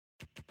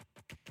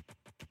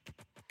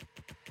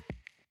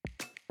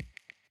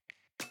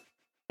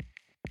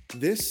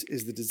This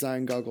is the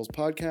Design Goggles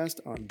podcast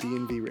on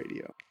B&V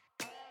Radio.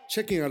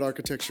 Checking out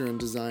architecture and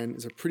design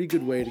is a pretty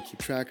good way to keep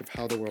track of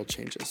how the world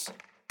changes.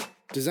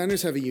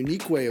 Designers have a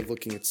unique way of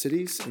looking at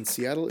cities, and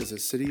Seattle is a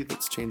city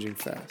that's changing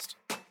fast.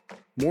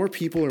 More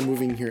people are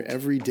moving here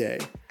every day,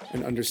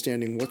 and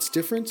understanding what's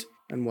different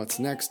and what's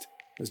next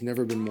has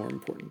never been more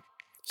important.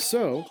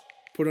 So,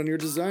 put on your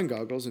design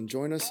goggles and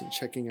join us in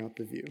checking out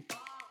the view.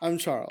 I'm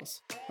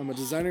Charles. I'm a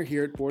designer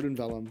here at Board &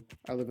 Vellum.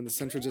 I live in the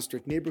Central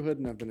District neighborhood,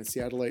 and I've been a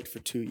Seattleite for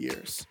 2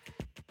 years.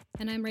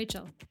 And I'm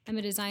Rachel. I'm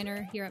a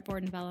designer here at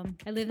Board & Vellum.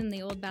 I live in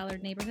the Old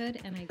Ballard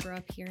neighborhood, and I grew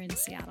up here in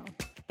Seattle.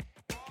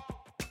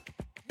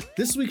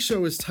 This week's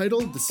show is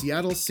titled The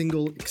Seattle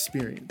Single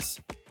Experience.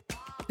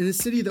 In a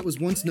city that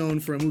was once known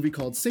for a movie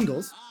called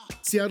Singles,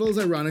 Seattle is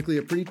ironically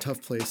a pretty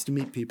tough place to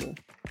meet people.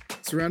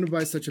 Surrounded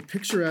by such a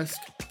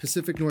picturesque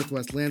Pacific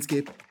Northwest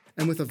landscape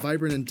and with a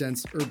vibrant and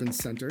dense urban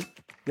center,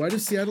 why do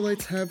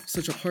Seattleites have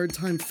such a hard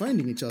time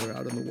finding each other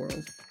out in the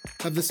world?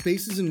 Have the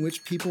spaces in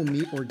which people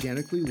meet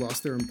organically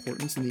lost their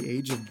importance in the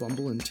age of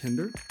Bumble and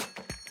Tinder?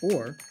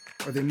 Or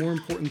are they more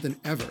important than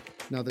ever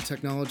now that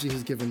technology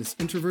has given this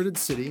introverted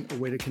city a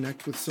way to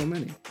connect with so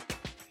many?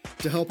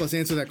 To help us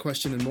answer that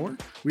question and more,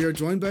 we are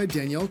joined by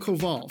Danielle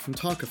Koval from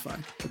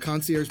Talkify, a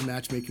concierge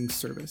matchmaking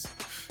service.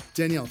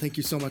 Danielle, thank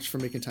you so much for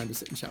making time to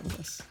sit and chat with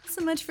us. Thanks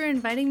so much for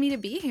inviting me to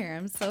be here.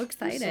 I'm so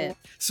excited.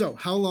 So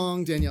how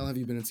long, Danielle, have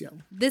you been in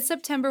Seattle? This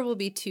September will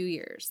be 2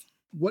 years.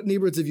 What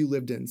neighborhoods have you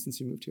lived in since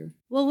you moved here?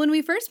 Well, when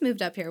we first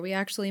moved up here, we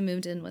actually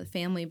moved in with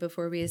family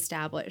before we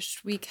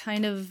established. We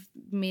kind of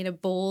made a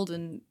bold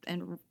and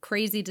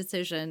crazy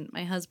decision,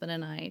 my husband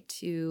and I,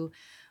 to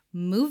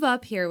move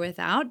up here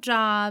without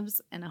jobs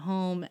and a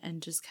home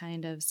and just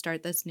kind of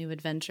start this new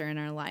adventure in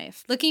our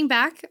life. Looking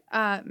back,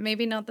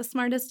 maybe not the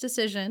smartest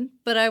decision,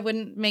 but I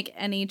wouldn't make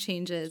any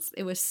changes.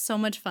 It was so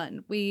much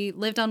fun. We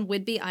lived on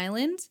Whidbey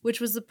Island,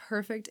 which was a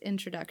perfect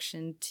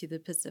introduction to the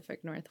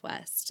Pacific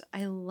Northwest.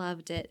 I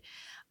loved it.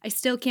 I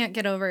still can't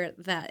get over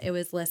that it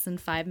was less than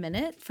 5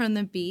 minutes from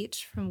the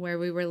beach from where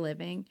we were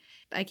living.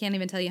 I can't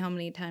even tell you how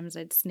many times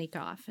I'd sneak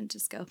off and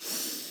just go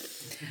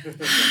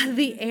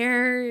the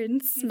air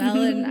and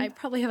smell it. And I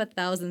probably have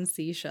 1,000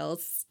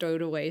 seashells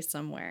stowed away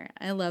somewhere.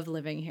 I love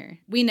living here.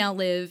 We now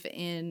live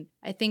in,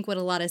 I think, what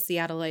a lot of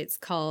Seattleites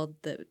call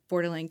the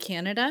borderline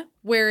Canada.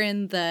 We're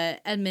in the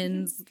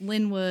Edmonds,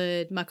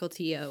 Linwood,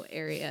 Mukilteo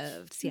area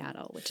of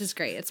Seattle, which is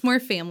great. It's more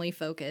family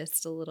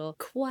focused, a little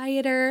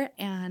quieter,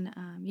 and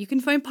you can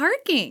find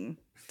parking.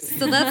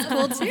 So that's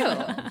cool too.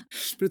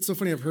 But it's so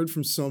funny. I've heard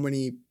from so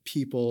many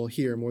people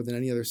here more than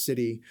any other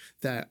city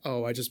that,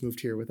 oh, I just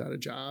moved here without a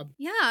job.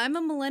 Yeah, I'm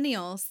a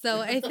millennial.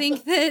 So I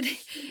think that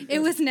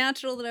it was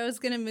natural that I was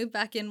going to move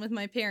back in with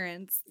my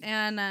parents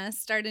and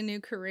start a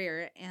new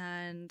career.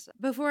 And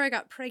before I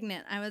got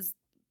pregnant, I was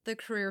the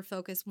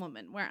career-focused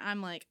woman where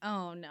I'm like,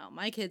 oh no,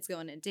 my kid's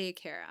going to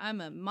daycare.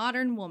 I'm a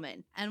modern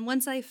woman. And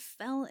once I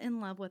fell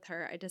in love with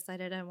her, I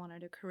decided I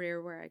wanted a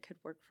career where I could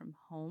work from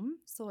home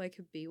so I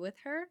could be with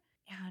her.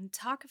 And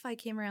Talkify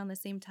came around the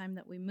same time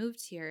that we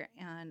moved here.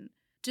 And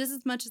just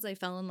as much as I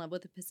fell in love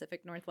with the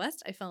Pacific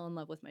Northwest, I fell in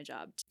love with my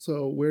job.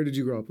 So where did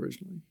you grow up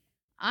originally?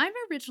 I'm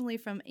originally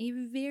from a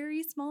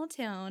very small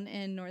town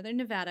in northern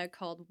Nevada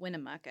called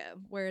Winnemucca,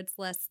 where it's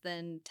less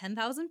than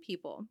 10,000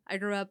 people. I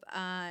grew up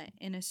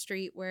in a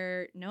street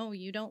where, no,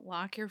 you don't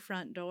lock your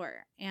front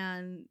door.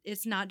 And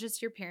it's not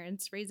just your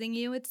parents raising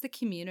you, it's the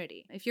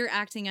community. If you're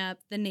acting up,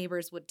 the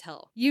neighbors would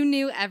tell. You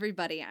knew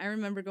everybody. I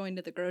remember going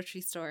to the grocery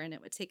store and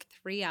it would take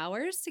 3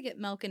 hours to get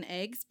milk and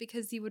eggs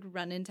because you would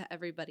run into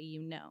everybody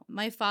you know.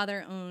 My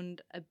father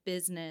owned a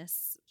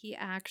business. He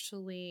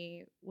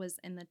actually was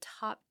in the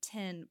top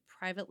 10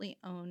 privately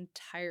owned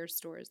tire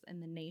stores in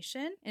the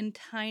nation in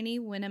tiny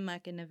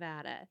Winnemucca,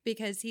 Nevada,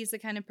 because he's the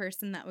kind of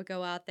person that would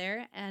go out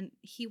there and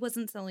he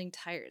wasn't selling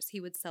tires. He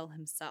would sell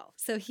himself.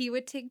 So he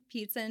would take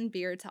pizza and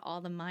beer to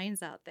all the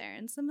mines out there.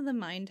 And some of the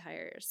mine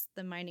tires,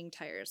 the mining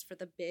tires for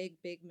the big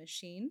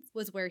machines,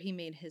 was where he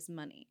made his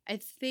money. I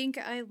think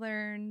I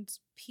learned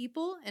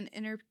people and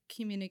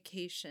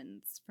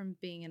intercommunications from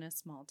being in a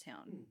small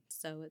town.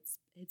 So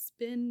it's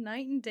been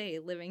night and day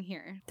living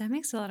here. That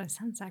makes a lot of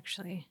sense,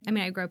 actually. I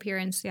mean, I grew up here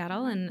in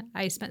Seattle, and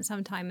I spent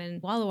some time in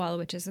Walla Walla,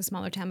 which is a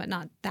smaller town, but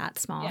not that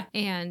small. Yeah.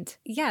 And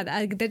yeah,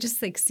 that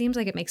just like seems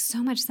like it makes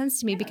so much sense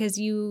to me because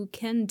you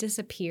can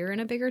disappear in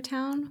a bigger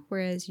town,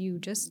 whereas you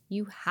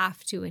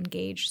have to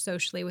engage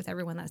socially with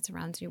everyone that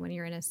surrounds you when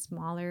you're in a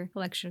smaller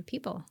collection of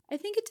people. I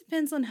think it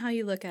depends on how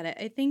you look at it.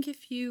 I think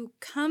if you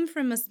come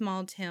from a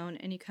small town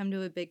and you come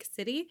to a big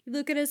city, you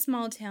look at a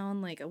small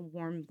town like a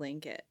warm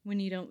blanket when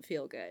you don't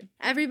feel good.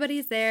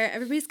 Everybody's there,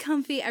 everybody's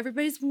comfy,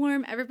 everybody's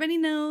warm, everybody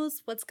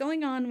knows what's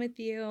going on with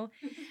you.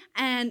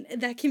 And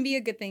that can be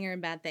a good thing or a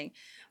bad thing.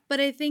 But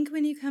I think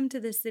when you come to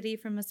the city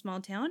from a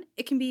small town,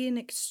 it can be an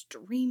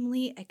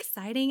extremely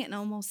exciting and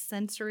almost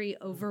sensory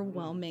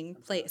overwhelming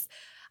place.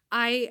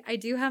 I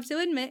do have to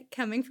admit,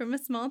 coming from a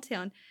small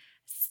town,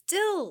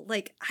 still,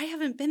 like, I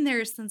haven't been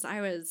there since I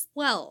was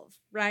 12,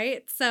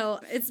 right? So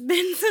it's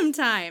been some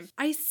time.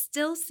 I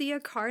still see a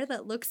car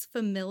that looks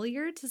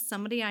familiar to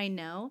somebody I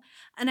know,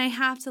 and I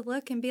have to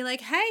look and be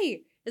like,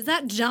 hey, is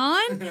that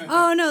John?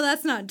 Oh, no,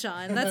 that's not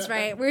John. That's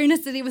right. We're in a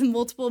city with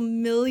multiple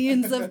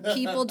millions of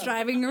people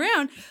driving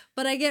around.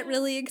 But I get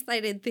really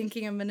excited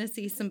thinking I'm going to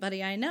see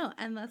somebody I know.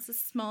 And that's a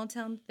small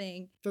town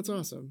thing. That's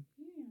awesome.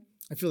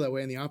 I feel that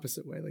way in the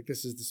opposite way. Like,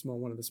 this is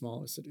one of the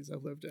smallest cities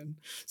I've lived in.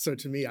 So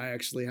to me, I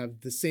actually have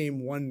the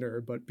same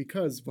wonder, but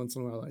because once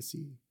in a while I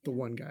see the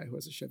one guy who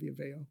has a Chevy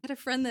Aveo. I had a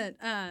friend that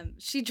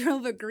she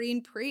drove a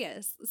green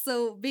Prius.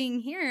 So being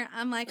here,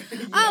 I'm like,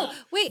 oh,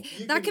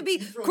 wait, that could be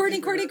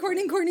Courtney. Like.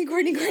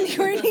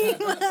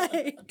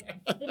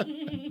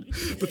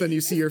 But then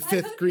you see your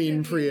 5th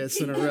green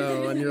Prius in a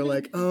row and you're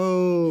like,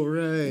 oh,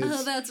 right.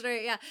 Oh, that's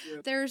right. Yeah.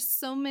 There's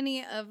so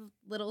many of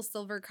little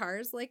silver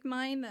cars like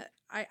mine that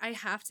I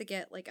have to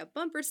get like a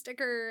bumper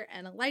sticker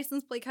and a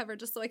license plate cover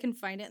just so I can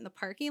find it in the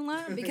parking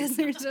lot because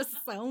there's just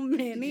so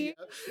many.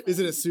 Is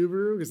it a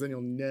Subaru? Because then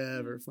you'll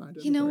never find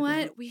it. You know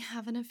what? We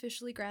haven't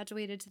officially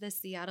graduated to the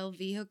Seattle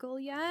vehicle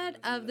yet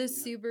of the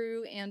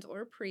Subaru and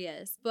or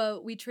Prius,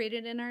 but we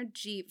traded in our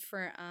Jeep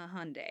for a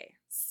Hyundai.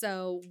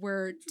 So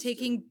we're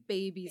taking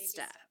baby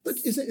steps. But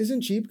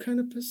isn't Jeep kind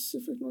of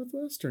Pacific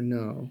Northwest or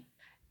no?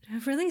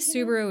 Really,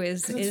 Subaru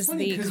is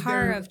the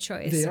car of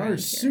choice. They are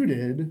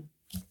suited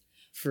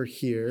for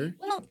here.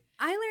 Well,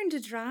 I learned to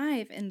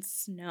drive in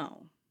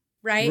snow,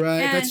 right?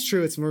 Right, and that's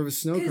true. It's more of a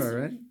snow car,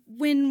 right?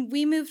 When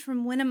we moved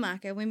from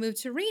Winnemucca, we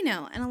moved to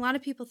Reno, and a lot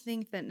of people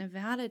think that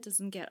Nevada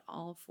doesn't get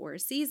all 4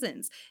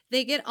 seasons.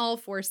 They get all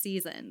 4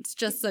 seasons,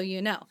 just so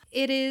you know.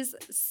 It is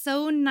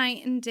so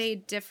night and day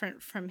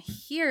different from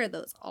here,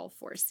 those all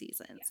 4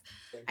 seasons.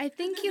 I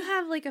think you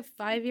have like a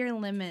 5-year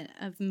limit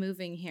of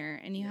moving here,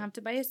 and you have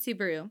to buy a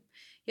Subaru.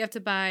 You have to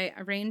buy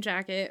a rain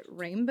jacket,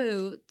 rain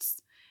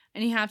boots,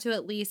 and you have to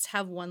at least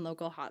have one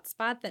local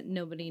hotspot that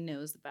nobody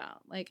knows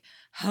about. Like,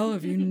 how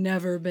have you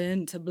never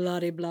been to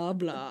bloody blah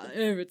blah? Oh,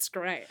 it's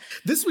great.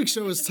 This week's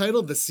show is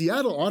titled The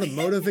Seattle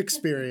Automotive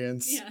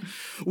Experience.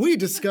 We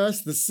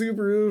discuss the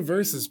Subaru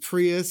versus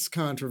Prius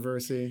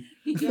controversy.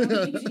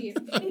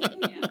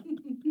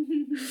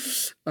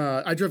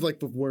 I drove like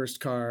the worst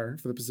car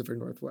for the Pacific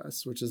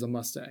Northwest, which is a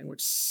Mustang,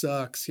 which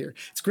sucks here.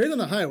 It's great on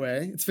the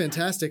highway. It's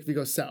fantastic if you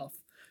go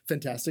south.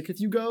 Fantastic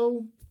if you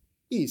go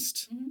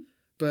east.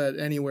 But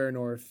anywhere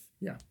north,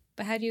 yeah.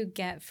 But how do you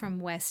get from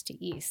west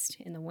to east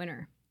in the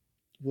winter?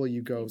 Well,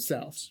 you go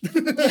south.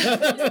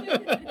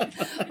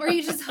 Or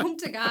you just hope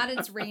to God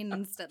it's rain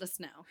instead of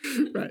snow.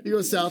 Right. You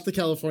go south to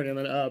California and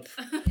then up.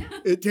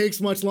 It takes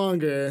much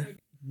longer.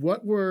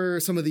 What were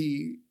some of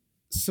the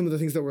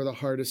things that were the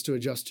hardest to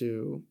adjust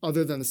to,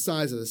 other than the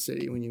size of the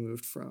city when you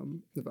moved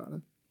from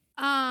Nevada?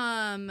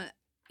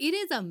 It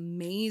is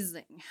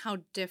amazing how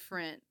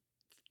different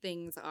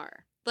things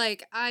are.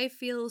 Like, I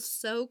feel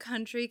so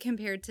country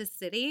compared to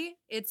city.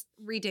 It's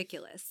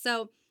ridiculous.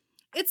 So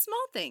it's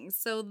small things.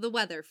 So the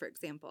weather, for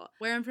example,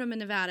 where I'm from in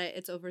Nevada,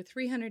 it's over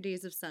 300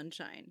 days of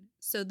sunshine.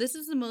 So this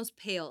is the most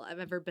pale I've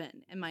ever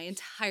been in my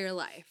entire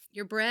life.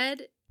 Your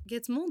bread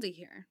gets moldy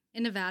here.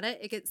 In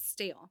Nevada, it gets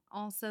stale.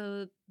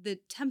 Also, the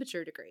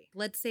temperature degree.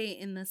 Let's say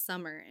in the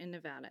summer in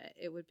Nevada,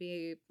 it would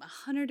be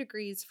 100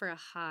 degrees for a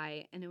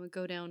high and it would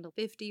go down to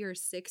 50 or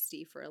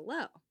 60 for a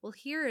low. Well,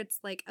 here it's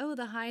like, oh,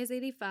 the high is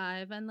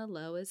 85 and the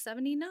low is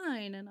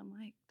 79. And I'm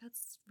like,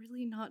 that's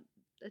really not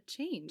a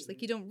change.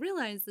 Like, you don't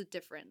realize the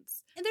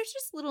difference. And there's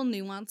just little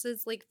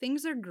nuances. Like,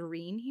 things are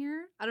green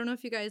here. I don't know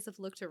if you guys have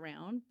looked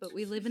around, but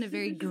we live in a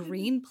very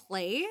green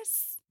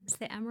place. It's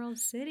the Emerald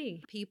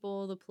City.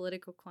 People, the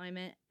political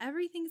climate,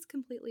 everything's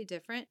completely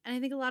different. And I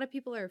think a lot of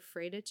people are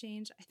afraid of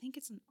change. I think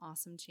it's an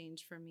awesome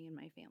change for me and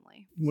my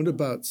family. What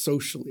about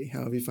socially?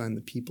 How have you found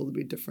the people to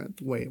be different?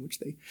 The way in which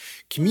they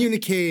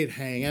communicate,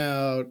 hang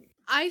out?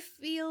 I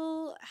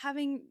feel,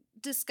 having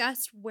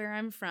discussed where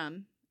I'm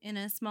from, in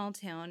a small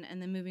town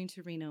and then moving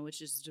to Reno,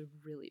 which is a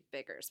really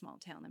bigger small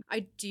town,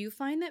 I do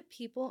find that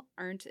people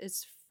aren't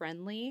as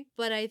friendly,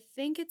 but I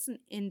think it's an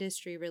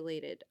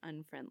industry-related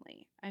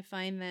unfriendly. I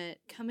find that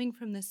coming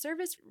from the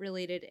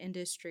service-related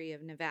industry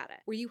of Nevada,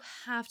 where you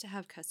have to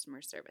have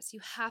customer service,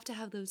 you have to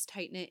have those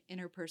tight-knit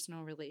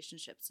interpersonal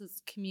relationships,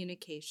 those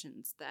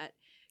communications, that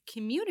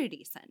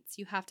community sense,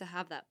 you have to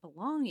have that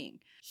belonging.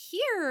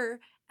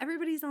 Here,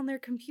 everybody's on their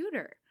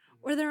computer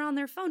or they're on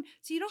their phone.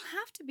 So you don't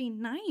have to be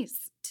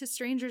nice to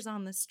strangers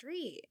on the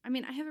street. I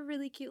mean, I have a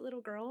really cute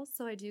little girl,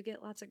 so I do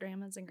get lots of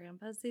grandmas and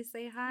grandpas who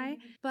say hi.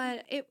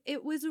 But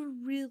it was a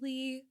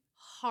really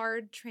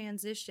hard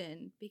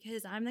transition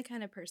because I'm the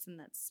kind of person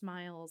that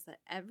smiles at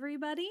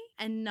everybody,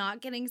 and not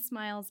getting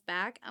smiles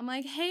back, I'm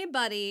like, hey,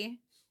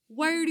 buddy,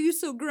 why are you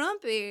so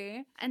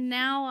grumpy? And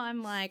now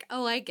I'm like,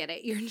 oh, I get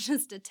it. You're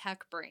just a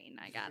tech brain.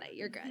 I got it.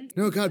 You're good.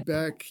 No, God,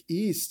 back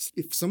east,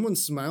 if someone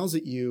smiles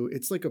at you,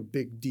 it's like a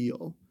big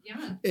deal.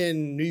 Yeah.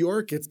 In New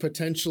York, it's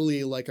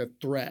potentially like a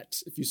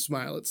threat if you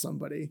smile at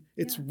somebody.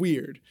 It's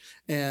weird.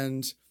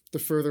 And the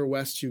further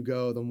west you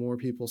go, the more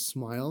people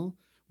smile.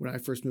 When I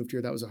first moved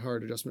here, that was a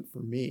hard adjustment for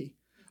me.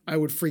 I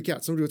would freak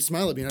out. Somebody would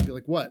smile at me and I'd be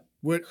like, what?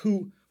 What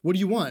do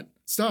you want?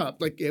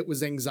 Stop. Like, it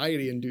was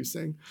anxiety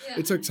inducing. Yeah.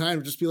 It took time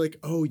to just be like,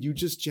 oh, you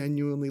just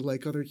genuinely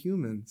like other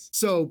humans.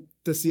 So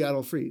the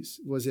Seattle Freeze,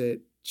 was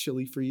it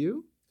chilly for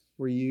you?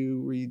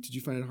 Did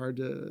you find it hard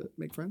to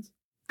make friends?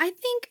 I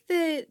think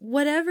that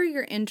whatever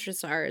your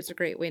interests are is a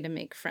great way to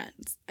make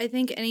friends. I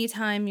think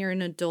anytime you're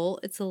an adult,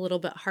 it's a little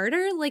bit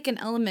harder. Like in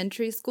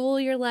elementary school,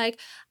 you're like,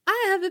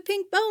 I have a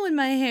pink bow in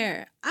my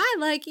hair. I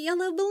like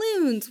yellow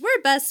balloons.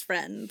 We're best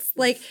friends.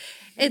 Like,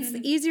 it's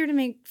easier to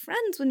make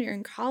friends when you're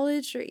in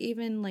college or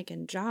even like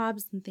in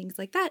jobs and things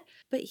like that.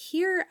 But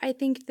here, I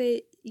think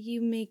that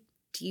you make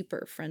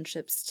deeper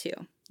friendships too.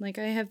 Like,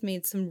 I have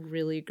made some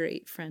really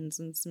great friends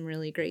and some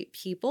really great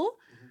people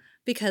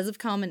because of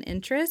common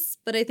interests,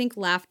 but I think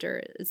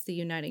laughter is the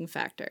uniting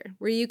factor,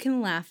 where you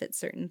can laugh at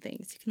certain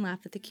things. You can laugh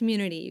at the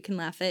community. You can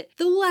laugh at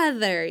the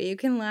weather. You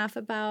can laugh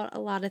about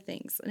a lot of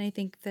things. And I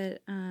think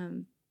that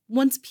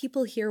once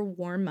people here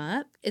warm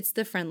up, it's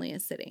the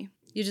friendliest city.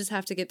 You just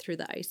have to get through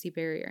the icy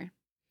barrier.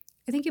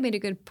 I think you made a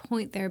good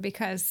point there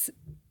because,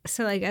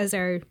 so like as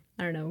our,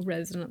 I don't know,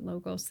 resident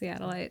local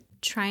Seattleite,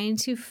 trying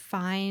to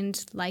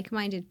find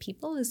like-minded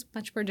people is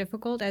much more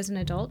difficult as an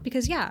adult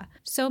because, yeah,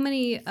 so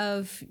many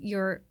of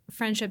your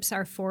friendships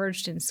are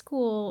forged in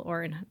school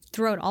or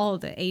throughout all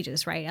of the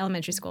ages, right?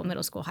 Elementary school,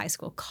 middle school, high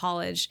school,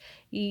 college.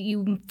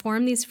 You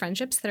form these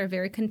friendships that are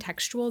very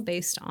contextual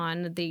based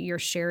on your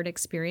shared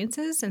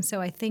experiences. And so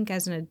I think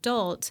as an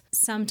adult,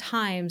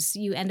 sometimes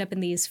you end up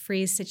in these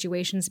freeze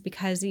situations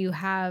because you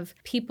have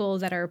people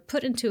that are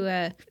put into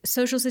a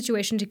social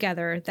situation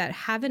together that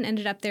haven't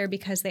ended up there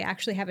because they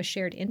actually have a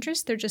shared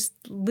interest. They're just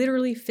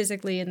literally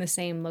physically in the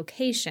same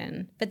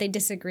location, but they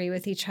disagree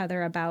with each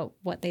other about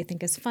what they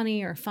think is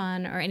funny or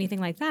fun or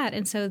anything like that.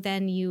 And so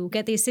then you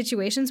get these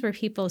situations where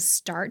people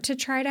start to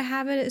try to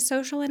have it at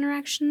social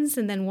interactions,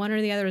 and then one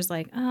or the other is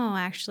like, oh,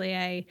 actually,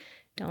 I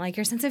don't like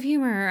your sense of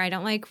humor. I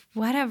don't like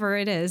whatever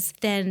it is.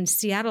 Then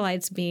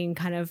Seattleites being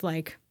kind of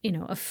like, you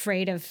know,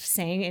 afraid of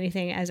saying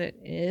anything as it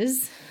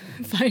is,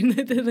 find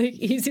that the like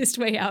easiest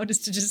way out is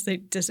to just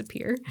like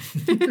disappear.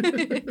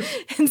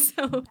 And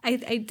so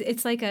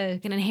it's like an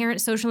inherent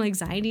social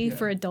anxiety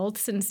for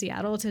adults in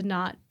Seattle to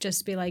not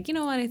just be like, you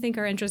know what, I think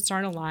our interests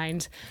aren't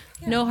aligned.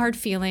 Yeah. No hard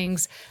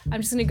feelings.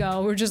 I'm just going to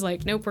go. We're just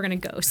like, nope, we're going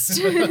to ghost.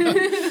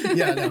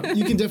 Yeah, no,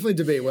 you can definitely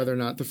debate whether or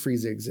not the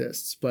freeze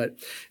exists. But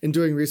in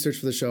doing research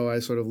for the show, I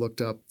sort of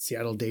looked up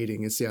Seattle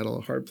dating. Is Seattle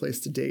a hard place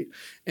to date?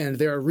 And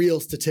there are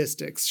real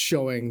statistics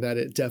showing that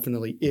it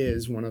definitely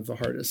is one of the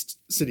hardest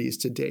cities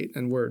to date,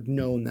 and we're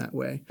known that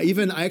way.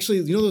 I actually,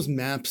 you know those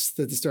maps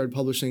that they started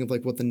publishing of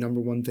like what the number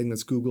one thing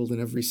that's Googled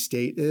in every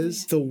state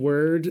is? The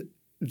word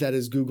that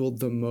is Googled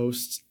the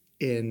most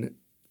in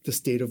the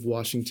state of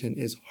Washington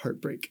is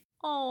heartbreak.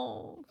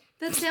 Oh,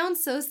 that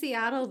sounds so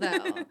Seattle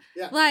though.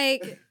 Yeah.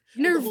 Like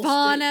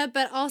Nirvana,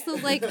 but also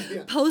like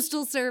yeah.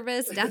 Postal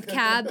Service, Death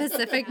Cab,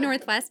 Pacific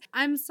Northwest.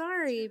 I'm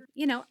sorry.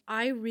 You know,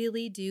 I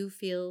really do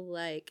feel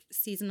like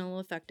seasonal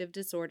affective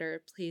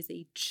disorder plays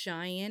a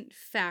giant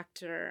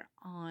factor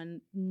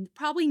on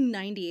probably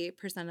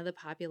 98% of the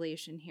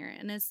population here.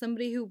 And as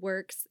somebody who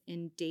works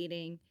in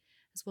dating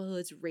as well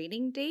as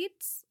rating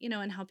dates, you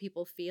know, and how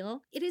people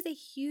feel, it is a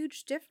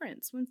huge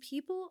difference when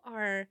people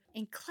are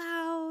in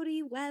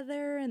cloudy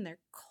weather and they're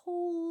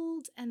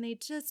cold and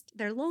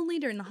they're lonely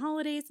during the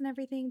holidays and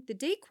everything. The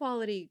date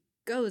quality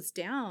goes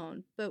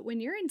down. But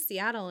when you're in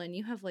Seattle and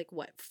you have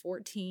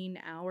 14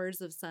 hours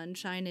of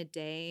sunshine a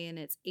day and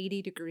it's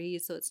 80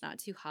 degrees, so it's not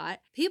too hot,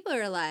 people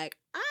are like,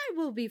 I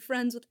will be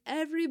friends with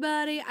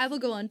everybody. I will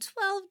go on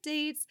 12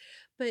 dates.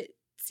 But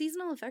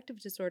seasonal affective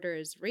disorder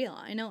is real.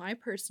 I know I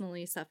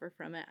personally suffer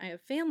from it. I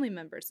have family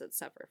members that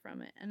suffer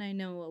from it, and I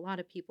know a lot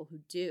of people who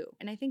do.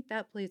 And I think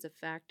that plays a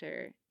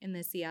factor in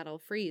the Seattle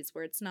freeze,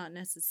 where it's not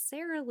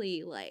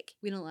necessarily like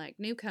we don't like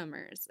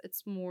newcomers.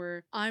 It's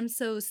more, I'm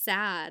so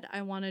sad,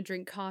 I want to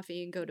drink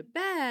coffee and go to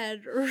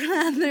bed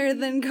rather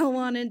than go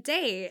on a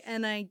date.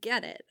 And I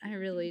get it. I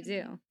really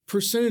do.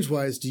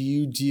 Percentage-wise, do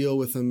you deal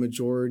with a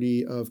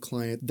majority of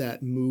clients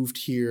that moved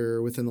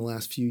here within the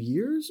last few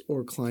years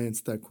or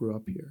clients that grew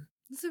up here?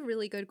 That's a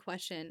really good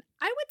question.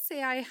 I would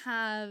say I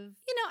have,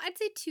 I'd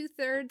say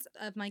 2/3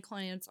 of my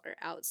clients are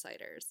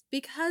outsiders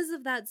because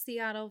of that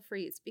Seattle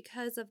freeze,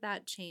 because of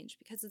that change,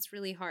 because it's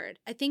really hard.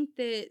 I think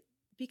that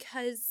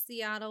because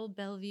Seattle,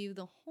 Bellevue,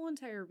 the whole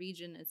entire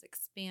region is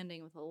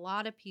expanding with a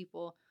lot of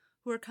people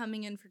who are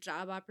coming in for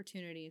job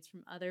opportunities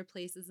from other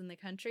places in the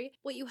country,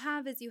 what you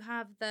have is you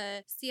have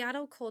the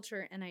Seattle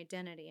culture and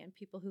identity and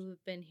people who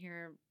have been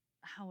here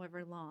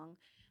however long.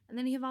 And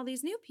then you have all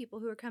these new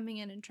people who are coming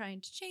in and trying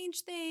to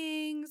change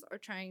things or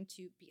trying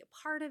to be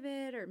a part of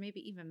it or maybe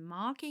even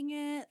mocking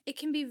it. It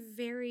can be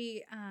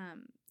very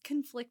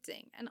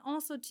conflicting. And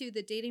also, too,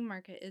 the dating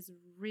market is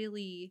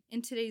really,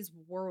 in today's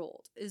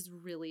world, is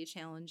really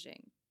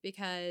challenging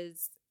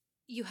because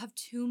you have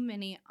too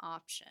many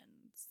options.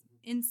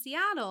 In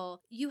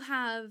Seattle, you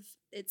have,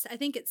 I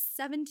think it's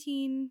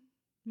 17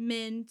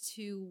 men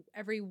to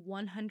every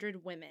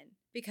 100 women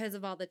because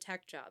of all the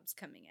tech jobs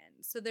coming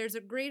in. So there's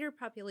a greater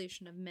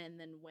population of men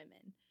than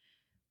women,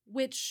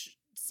 which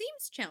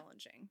seems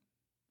challenging,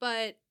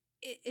 but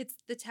it's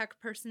the tech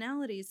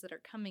personalities that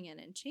are coming in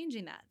and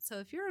changing that. So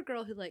if you're a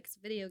girl who likes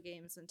video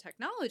games and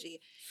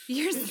technology,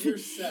 you're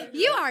set.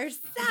 You are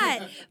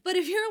set. But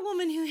if you're a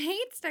woman who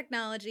hates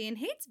technology and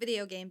hates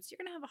video games, you're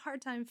going to have a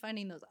hard time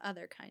finding those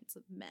other kinds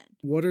of men.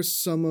 What are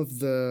some of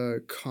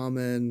the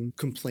common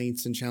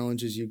complaints and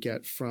challenges you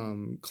get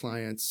from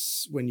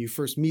clients when you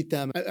first meet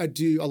them?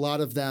 Do a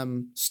lot of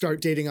them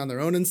start dating on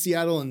their own in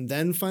Seattle and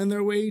then find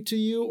their way to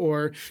you?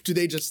 Or do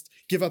they just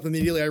give up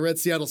immediately? I read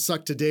Seattle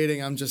sucked to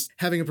dating. I'm just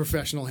having a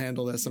professional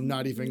handle this. I'm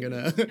not even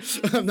gonna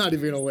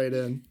wade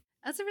in.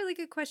 That's a really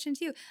good question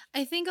too.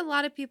 I think a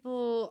lot of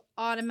people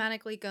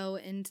automatically go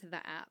into the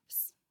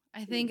apps.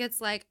 I think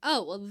it's like,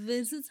 oh, well,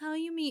 this is how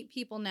you meet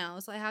people now.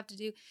 So I have to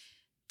do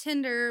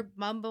Tinder,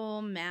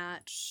 Bumble,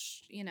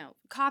 Match,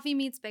 Coffee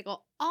Meets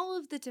Bagel, all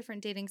of the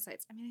different dating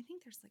sites. I mean, I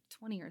think there's like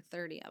 20 or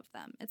 30 of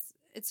them.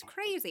 It's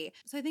crazy.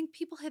 So I think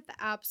people hit the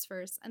apps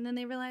first, and then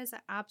they realize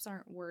that apps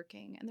aren't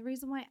working. And the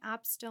reason why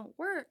apps don't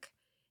work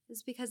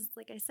is because,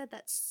 like I said,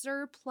 that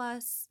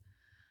surplus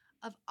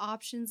of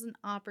options and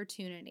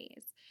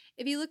opportunities.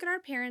 If you look at our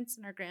parents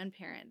and our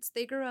grandparents,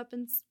 they grew up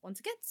in, once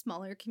again,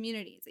 smaller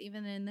communities,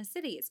 even in the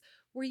cities,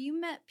 where you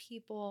met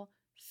people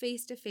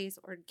face-to-face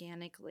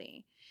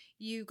organically.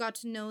 You got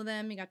to know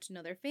them, you got to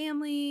know their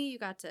family, you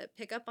got to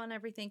pick up on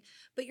everything,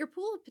 but your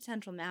pool of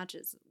potential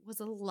matches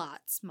was a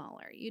lot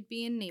smaller. You'd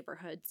be in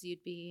neighborhoods,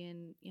 you'd be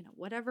in,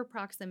 whatever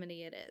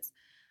proximity it is.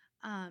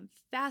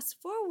 Fast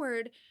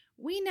forward,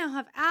 we now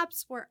have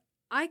apps where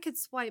I could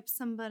swipe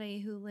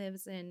somebody who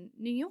lives in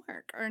New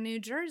York or New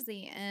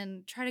Jersey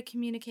and try to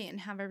communicate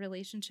and have a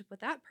relationship with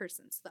that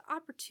person. So the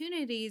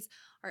opportunities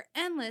are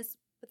endless,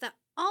 but that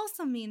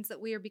also means that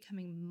we are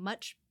becoming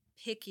much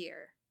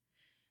pickier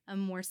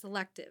and more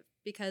selective,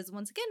 because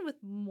once again,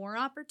 with more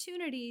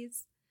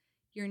opportunities,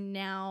 you're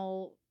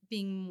now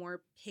being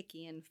more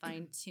picky and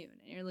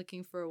fine-tuned. And you're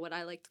looking for what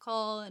I like to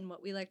call, and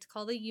what we like to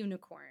call, the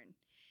unicorn.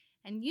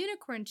 And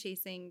unicorn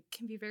chasing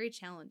can be very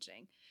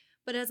challenging.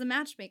 But as a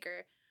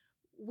matchmaker,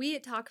 we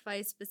at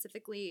TalkFi,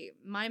 specifically,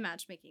 my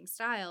matchmaking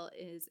style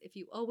is, if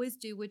you always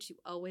do what you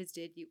always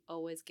did, you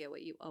always get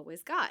what you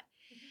always got.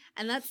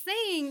 And that's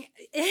saying,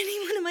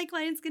 any one of my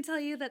clients can tell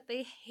you that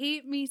they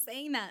hate me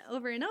saying that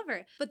over and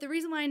over. But the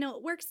reason why I know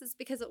it works is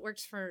because it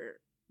works for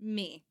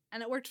me,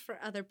 and it worked for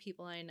other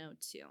people I know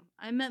too.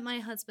 I met my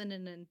husband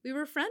and we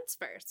were friends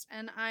first,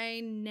 and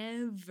I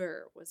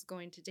never was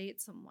going to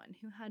date someone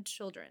who had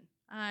children.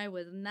 I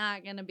was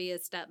not going to be a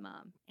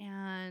stepmom,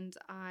 and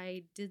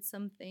I did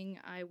something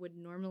I would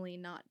normally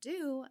not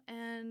do,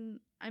 and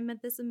I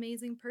met this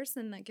amazing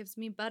person that gives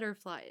me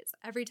butterflies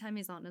every time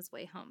he's on his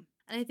way home.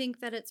 And I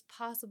think that it's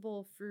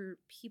possible for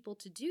people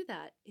to do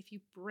that if you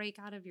break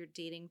out of your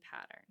dating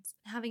patterns.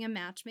 Having a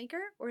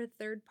matchmaker or a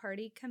third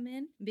party come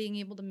in, being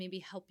able to maybe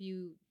help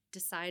you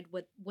decide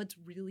what's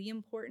really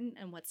important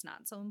and what's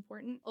not so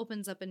important,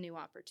 opens up a new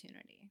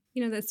opportunity.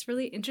 That's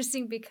really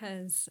interesting,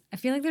 because I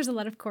feel like there's a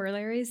lot of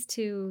corollaries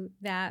to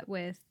that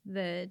with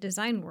the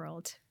design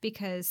world,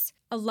 because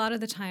a lot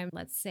of the time,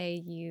 let's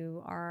say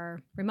you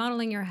are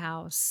remodeling your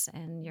house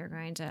and you're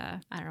going to,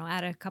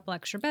 add a couple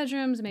extra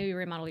bedrooms, maybe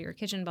remodel your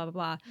kitchen, blah, blah,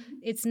 blah. Mm-hmm.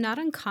 It's not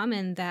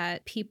uncommon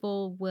that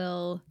people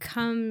will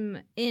come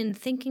in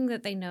thinking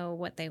that they know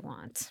what they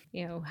want,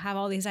 have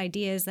all these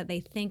ideas that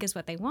they think is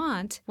what they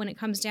want. When it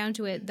comes down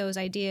to it, those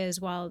ideas,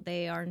 while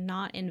they are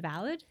not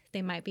invalid,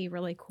 they might be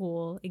really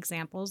cool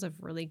examples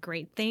of really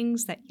great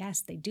things that,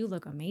 yes, they do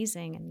look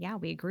amazing. And yeah,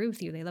 we agree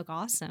with you. They look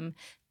awesome.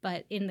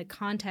 But in the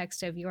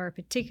context of your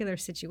particular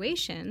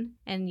situation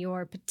and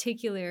your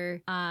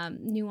particular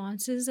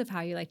nuances of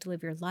how you like to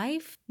live your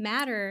life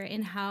matter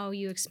in how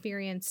you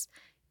experience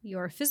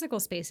your physical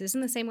spaces,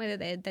 in the same way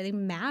that they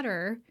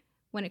matter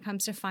when it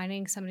comes to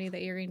finding somebody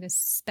that you're going to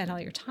spend all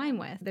your time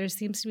with. There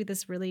seems to be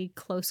this really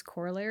close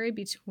corollary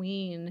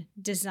between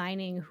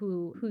designing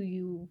who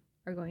you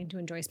are going to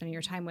enjoy spending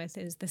your time with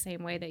is the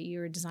same way that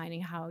you're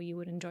designing how you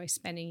would enjoy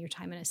spending your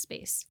time in a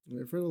space.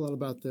 I've read a lot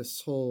about this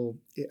whole,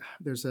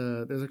 there's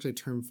actually a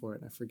term for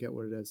it, and I forget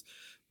what it is,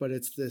 but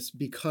it's this,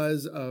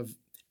 because of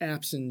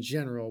apps in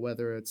general,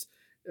 whether it's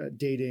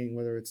dating,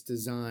 whether it's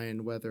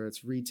design, whether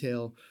it's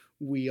retail,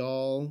 we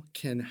all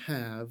can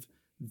have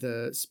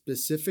the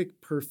specific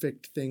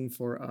perfect thing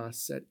for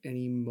us at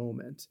any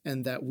moment,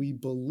 and that we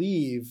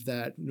believe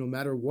that no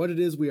matter what it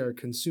is we are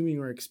consuming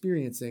or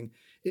experiencing,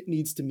 it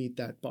needs to meet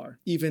that bar,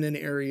 even in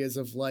areas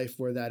of life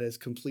where that is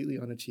completely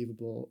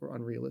unachievable or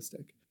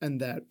unrealistic,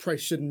 and that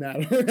price shouldn't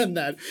matter, and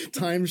that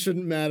time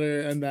shouldn't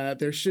matter, and that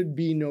there should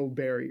be no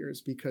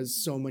barriers, because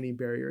so many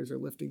barriers are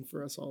lifting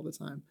for us all the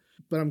time.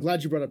 But I'm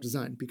glad you brought up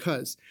design,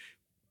 because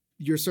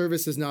your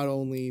service is not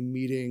only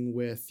meeting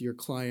with your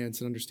clients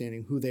and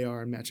understanding who they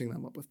are and matching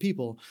them up with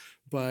people,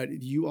 but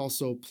you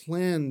also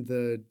plan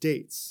the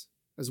dates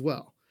as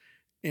well.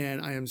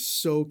 And I am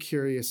so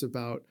curious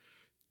about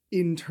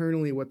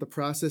internally what the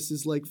process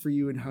is like for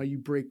you and how you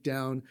break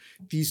down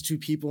these two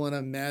people and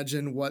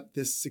imagine what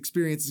this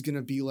experience is going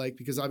to be like,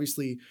 because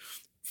obviously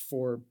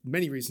for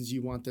many reasons,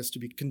 you want this to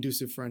be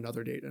conducive for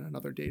another date and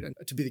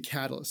to be the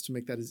catalyst to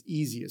make that as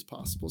easy as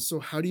possible. So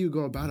how do you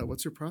go about it?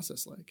 What's your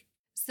process like?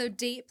 So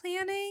date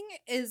planning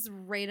is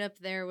right up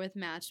there with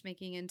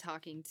matchmaking and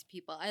talking to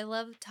people. I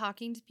love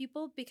talking to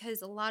people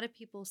because a lot of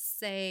people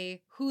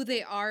say who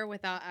they are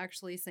without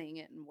actually saying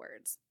it in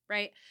words,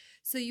 right?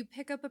 So you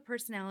pick up a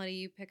personality,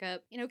 you pick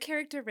up,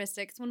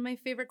 characteristics. One of my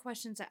favorite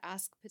questions to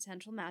ask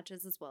potential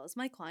matches as well as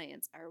my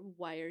clients are,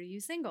 why are you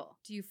single?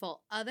 Do you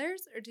fault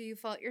others or do you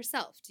fault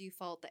yourself? Do you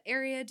fault the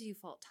area? Do you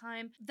fault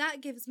time?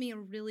 That gives me a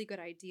really good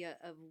idea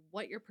of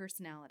what your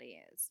personality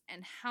is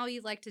and how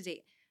you like to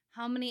date.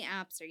 How many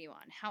apps are you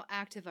on? How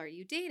active are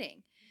you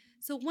dating?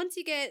 So once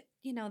you get,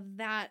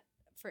 that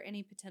for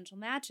any potential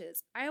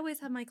matches, I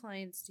always have my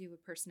clients do a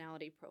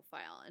personality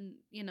profile. And,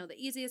 the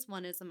easiest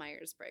one is the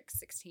Myers-Briggs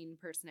 16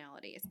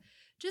 personalities,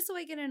 just so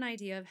I get an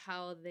idea of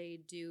how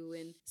they do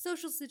in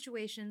social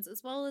situations,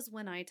 as well as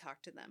when I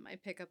talk to them. I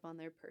pick up on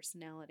their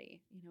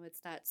personality.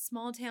 It's that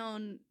small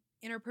town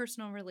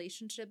interpersonal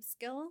relationship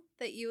skill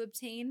that you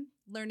obtain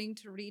learning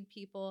to read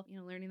people,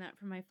 learning that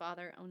from my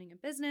father owning a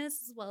business,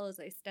 as well as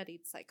I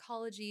studied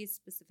psychology,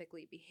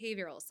 specifically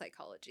behavioral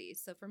psychology.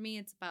 So for me,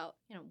 it's about,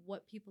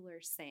 what people are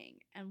saying.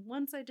 And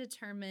once I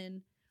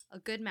determine a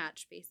good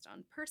match based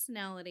on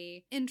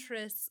personality,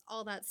 interests,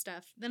 all that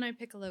stuff, then I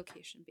pick a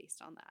location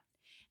based on that.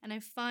 And I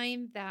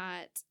find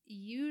that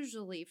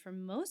usually for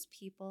most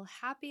people,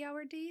 happy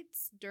hour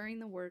dates during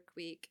the work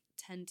week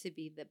tend to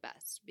be the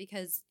best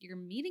because you're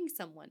meeting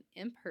someone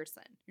in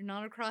person. You're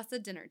not across a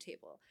dinner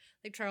table.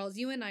 Like Charles,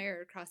 you and I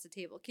are across a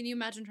table. Can you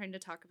imagine trying to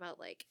talk about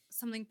like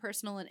something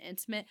personal and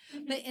intimate,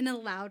 but in a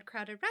loud,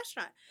 crowded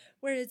restaurant?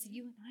 Whereas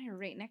you and I are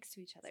right next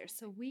to each other.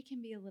 So we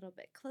can be a little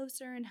bit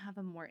closer and have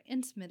a more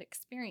intimate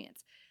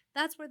experience.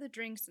 That's where the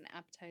drinks and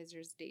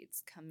appetizers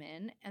dates come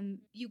in, and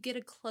you get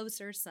a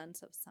closer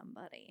sense of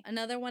somebody.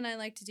 Another one I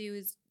like to do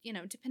is,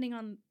 depending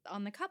on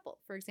the couple.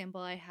 For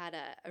example, I had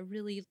a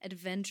really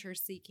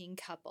adventure-seeking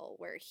couple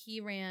where he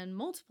ran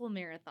multiple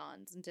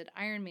marathons and did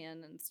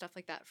Ironman and stuff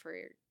like that for,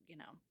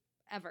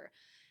 ever.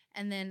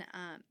 And then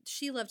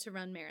she loved to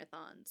run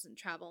marathons and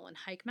travel and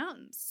hike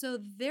mountains. So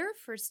their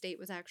first date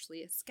was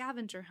actually a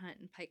scavenger hunt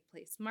in Pike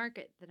Place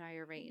Market that I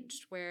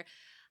arranged, where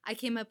I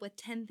came up with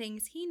 10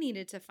 things he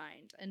needed to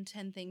find and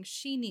 10 things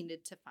she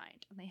needed to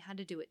find. And they had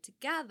to do it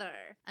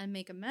together and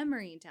make a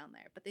memory down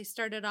there. But they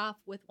started off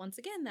with, once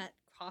again, that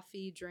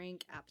coffee,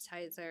 drink,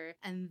 appetizer,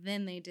 and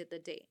then they did the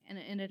date. And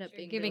it ended up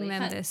being giving really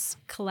them fun. This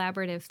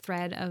collaborative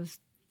thread of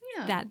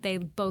that they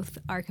both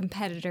are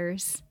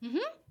competitors. Mm-hmm.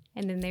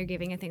 And then they're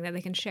giving a thing that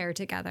they can share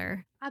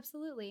together.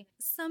 Absolutely.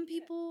 Some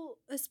people,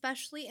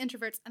 especially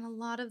introverts, and a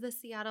lot of the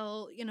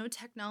Seattle,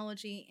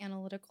 technology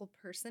analytical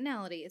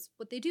personalities,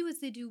 what they do is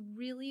they do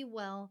really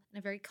well in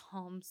a very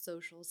calm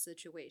social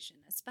situation,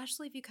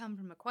 especially if you come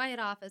from a quiet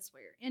office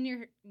where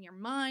you're in your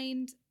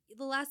mind.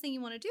 The last thing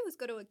you want to do is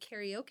go to a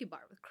karaoke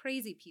bar with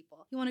crazy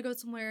people. You want to go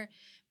somewhere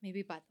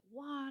maybe by the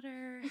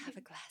water, have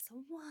a glass of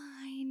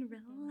wine,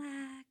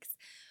 relax.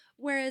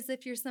 Whereas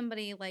if you're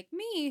somebody like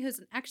me who's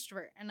an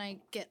extrovert and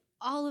I get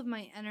all of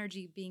my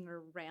energy being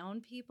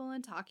around people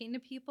and talking to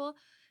people,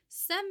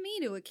 send me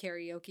to a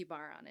karaoke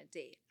bar on a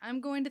date.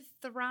 I'm going to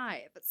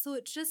thrive. So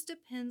it just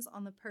depends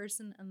on the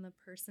person and the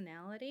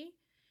personality.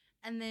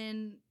 And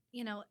then,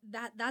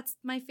 that's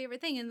my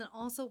favorite thing. And then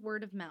also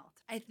word of mouth.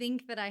 I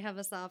think that I have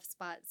a soft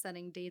spot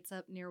setting dates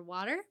up near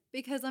water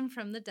because I'm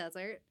from the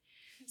desert.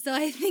 So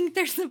I think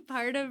there's a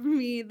part of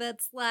me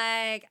that's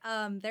like,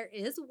 there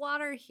is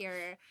water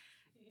here.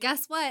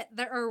 Guess what?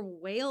 There are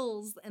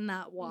whales in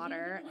that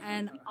water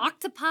and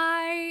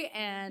octopi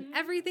and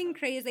everything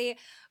crazy.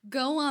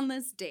 Go on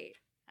this date.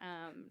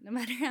 No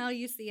matter how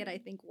you see it, I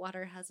think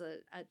water has a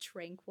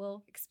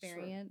tranquil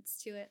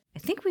experience to it. I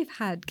think we've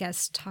had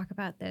guests talk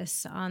about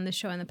this on the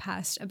show in the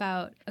past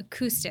about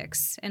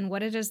acoustics and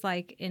what it is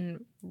like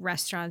in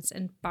restaurants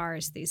and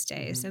bars these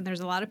days. Mm-hmm. And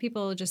there's a lot of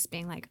people just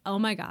being like, oh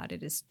my God,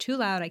 it is too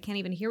loud. I can't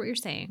even hear what you're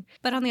saying.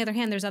 But on the other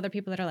hand, there's other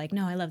people that are like,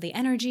 no, I love the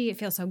energy. It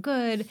feels so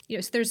good.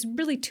 So there's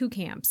really two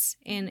camps.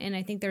 And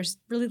I think there's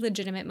really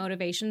legitimate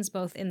motivations,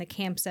 both in the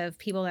camps of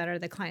people that are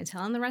the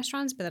clientele in the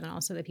restaurants, but then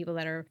also the people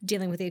that are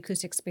dealing with the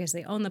acoustics because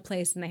they own the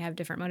place and they have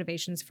different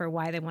motivations for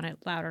why they want it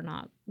loud or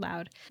not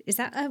loud. Is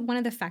that one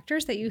of the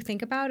factors that you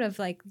think about of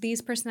like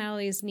these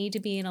personalities need to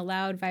be in a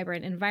loud,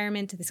 vibrant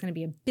environment? It's going to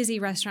be a busy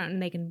restaurant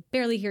and they can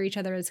barely hear each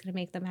other. It's going to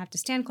make them have to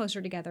stand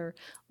closer together,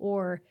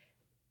 or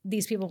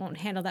these people won't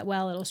handle that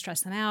well. It'll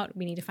stress them out.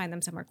 We need to find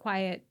them somewhere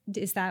quiet.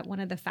 Is that one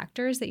of the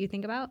factors that you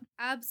think about?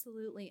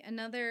 Absolutely.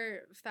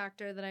 Another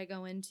factor that I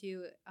go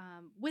into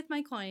with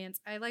my clients,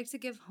 I like to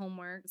give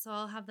homework. So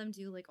I'll have them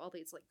do like all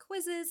these like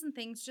quizzes and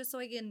things just so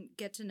I can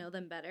get to know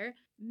them better.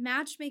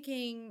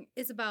 Matchmaking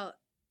is about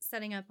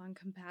setting up on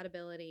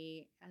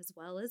compatibility as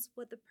well as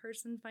what the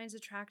person finds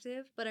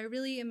attractive. But I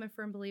really am a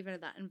firm believer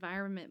that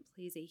environment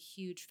plays a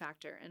huge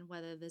factor in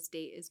whether this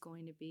date is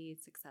going to be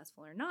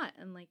successful or not.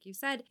 And like you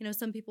said,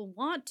 some people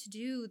want to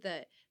do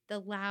the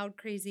loud,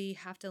 crazy,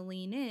 have to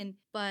lean in.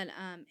 But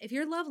if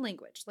your love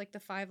language, like the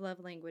 5 Love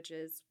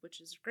Languages,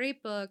 which is a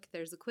great book,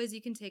 there's a quiz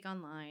you can take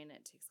online.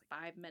 It takes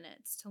like 5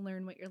 minutes to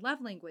learn what your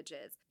love language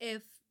is.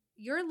 If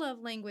your love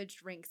language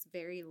ranks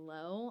very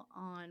low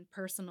on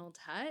personal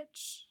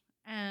touch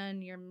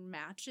and your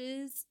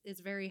matches is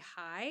very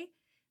high,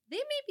 they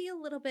may be a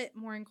little bit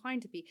more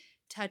inclined to be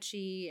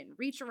touchy and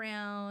reach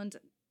around,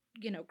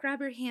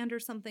 grab your hand or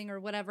something or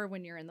whatever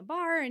when you're in the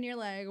bar and you're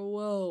like,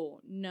 whoa,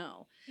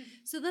 no.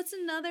 So that's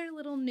another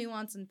little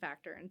nuance and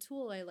factor and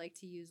tool I like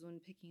to use when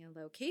picking a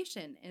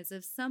location is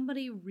if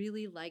somebody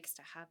really likes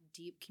to have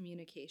deep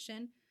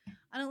communication,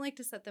 I don't like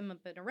to set them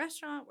up in a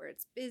restaurant where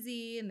it's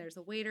busy and there's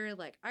a waiter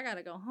like, I got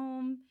to go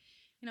home.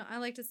 I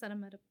like to set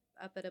them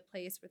up at a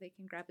place where they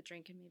can grab a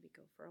drink and maybe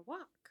go for a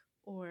walk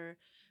or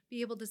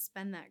be able to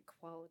spend that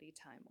quality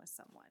time with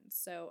someone.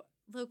 So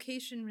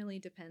location really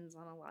depends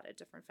on a lot of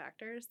different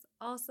factors.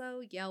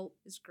 Also, Yelp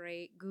is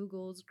great.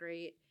 Google's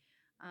great.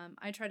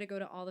 I try to go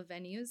to all the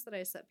venues that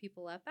I set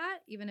people up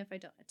at. Even if I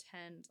don't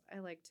attend, I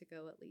like to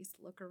go at least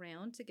look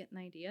around to get an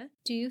idea.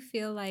 Do you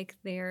feel like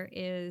there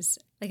is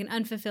like an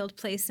unfulfilled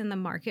place in the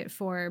market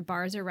for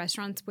bars or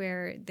restaurants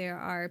where there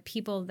are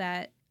people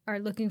that are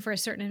looking for a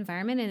certain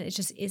environment and it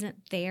just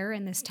isn't there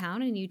in this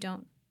town and you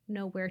don't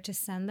know where to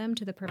send them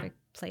to the perfect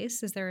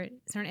place? Is there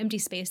an empty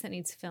space that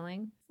needs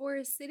filling? For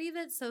a city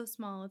that's so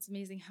small, it's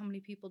amazing how many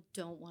people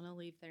don't want to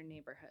leave their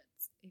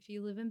neighborhoods. If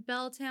you live in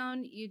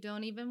Belltown, you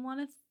don't even want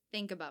to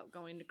think about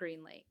going to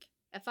Green Lake.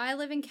 If I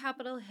live in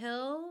Capitol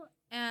Hill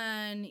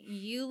and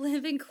you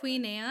live in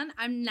Queen Anne,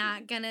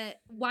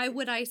 why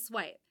would I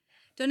swipe?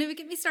 Don't even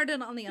get me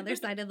started on the other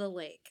side of the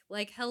lake.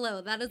 Like,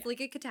 hello, that is like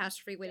a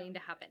catastrophe waiting to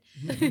happen.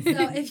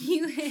 So if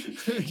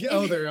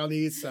you... they're on the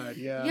east side,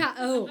 yeah. Yeah,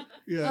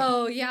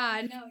 Oh,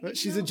 yeah. No,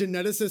 she's a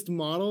geneticist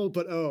model,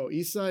 but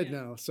east side,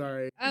 no,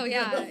 sorry. Oh,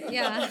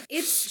 yeah.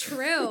 It's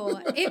true.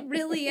 It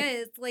really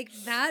is. Like,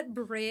 that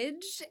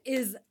bridge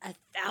is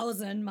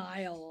 1,000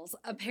 miles,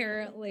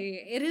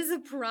 apparently. It is a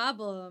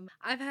problem.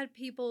 I've had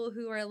people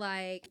who are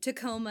like,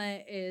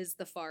 Tacoma is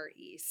the far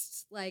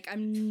east. Like,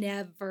 I'm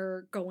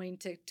never going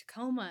to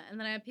Tacoma. And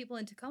then I have people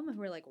in Tacoma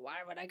who are like, why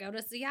would I go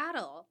to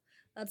Seattle?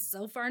 That's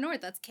so far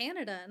north. That's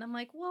Canada. And I'm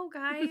like, whoa,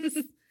 guys,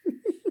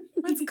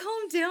 let's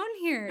calm down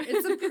here.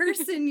 It's a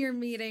person you're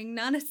meeting,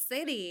 not a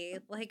city.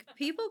 Like,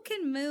 people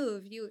can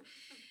move.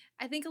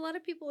 I think a lot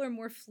of people are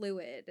more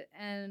fluid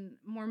and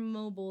more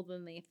mobile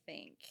than they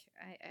think.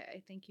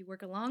 I think you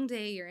work a long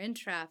day, you're in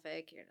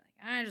traffic, you're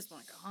like, I just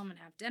want to go home and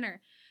have dinner.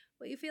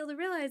 What you fail to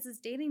realize is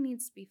dating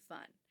needs to be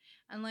fun.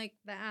 And like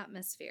the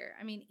atmosphere.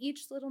 I mean,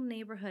 each little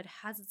neighborhood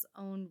has its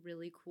own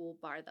really cool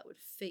bar that would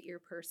fit your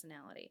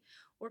personality,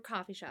 or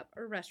coffee shop,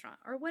 or restaurant,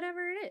 or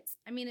whatever it is.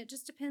 I mean, it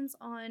just depends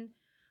on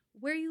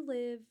where you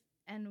live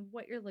and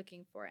what you're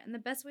looking for. And the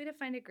best way to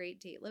find a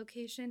great date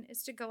location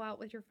is to go out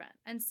with your friend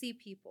and see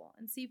people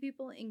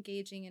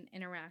engaging and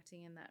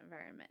interacting in that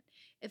environment.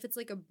 If it's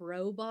like a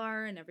bro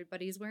bar and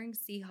everybody's wearing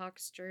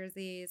Seahawks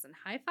jerseys and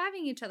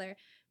high-fiving each other,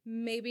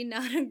 maybe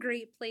not a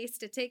great place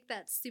to take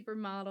that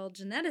supermodel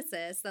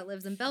geneticist that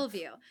lives in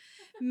Bellevue.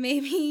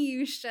 Maybe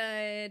you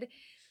should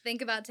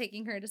think about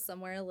taking her to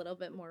somewhere a little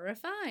bit more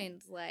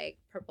refined, like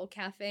Purple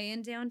Cafe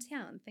in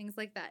downtown, things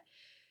like that.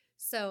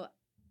 So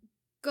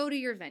go to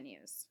your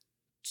venues.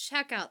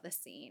 Check out the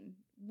scene.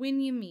 When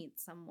you meet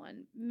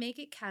someone, make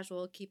it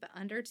casual, keep it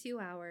under 2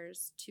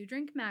 hours,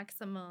 2-drink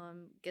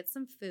maximum, get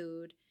some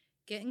food,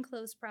 get in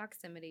close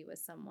proximity with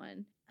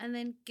someone, and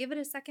then give it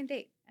a second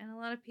date. And a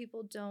lot of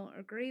people don't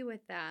agree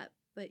with that,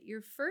 but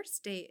your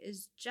first date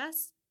is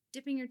just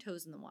dipping your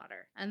toes in the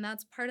water. And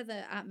that's part of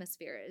the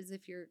atmosphere, is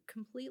if you're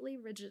completely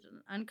rigid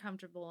and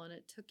uncomfortable and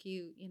it took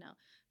you,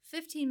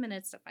 15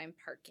 minutes to find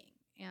parking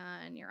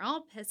and you're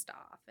all pissed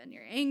off and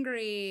you're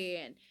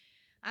angry and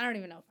I don't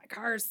even know if my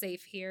car is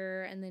safe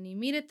here. And then you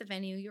meet at the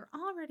venue, you're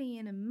already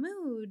in a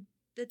mood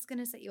that's going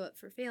to set you up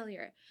for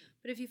failure.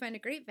 But if you find a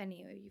great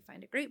venue, you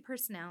find a great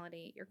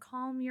personality, you're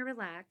calm, you're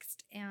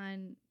relaxed,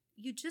 and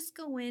you just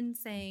go in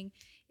saying,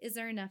 is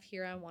there enough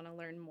here? I want to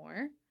learn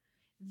more.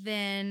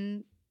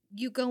 Then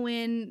you go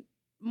in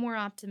more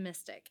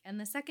optimistic. And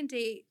the second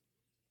date,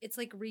 it's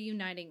like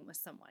reuniting with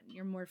someone.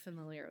 You're more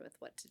familiar with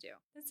what to do.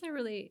 That's a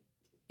really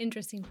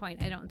interesting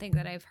point. I don't think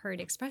that I've heard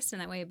expressed in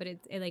that way, but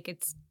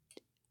it's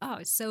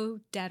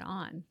so dead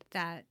on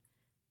that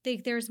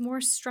there's more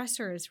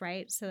stressors,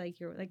 right? So like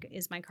you're like,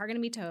 is my car going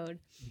to be towed?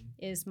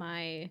 Is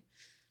my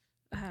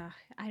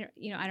I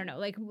don't know.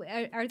 Like,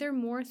 are there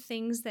more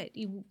things that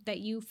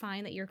you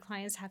find that your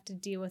clients have to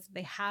deal with,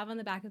 they have on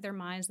the back of their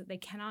minds that they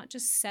cannot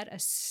just set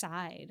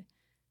aside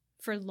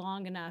for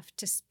long enough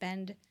to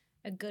spend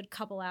a good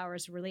couple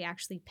hours really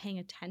actually paying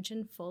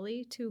attention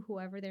fully to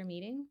whoever they're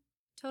meeting?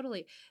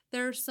 Totally.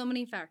 There are so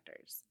many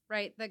factors,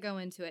 right, that go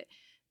into it.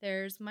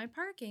 There's my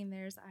parking.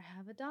 I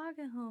have a dog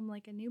at home,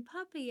 like a new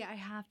puppy I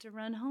have to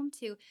run home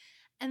to.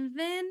 And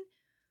then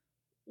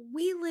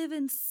we live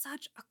in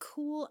such a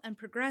cool and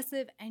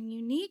progressive and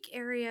unique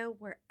area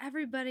where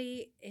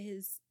everybody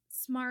is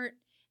smart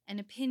and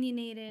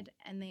opinionated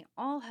and they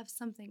all have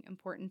something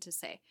important to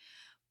say.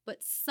 But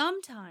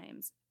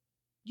sometimes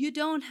you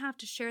don't have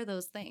to share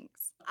those things.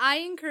 I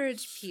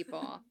encourage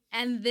people,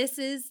 and this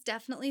is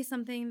definitely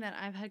something that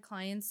I've had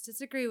clients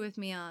disagree with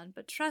me on,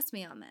 but trust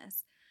me on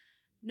this.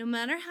 No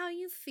matter how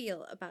you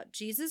feel about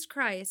Jesus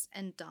Christ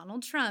and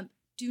Donald Trump,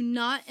 do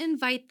not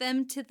invite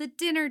them to the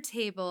dinner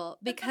table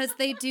because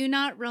they do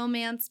not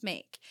romance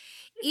make.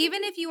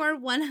 Even if you are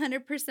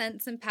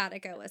 100%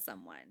 simpatico with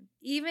someone,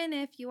 even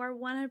if you are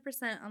 100%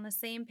 on the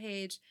same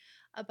page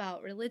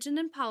about religion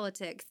and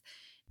politics,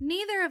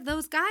 neither of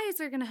those guys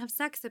are going to have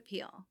sex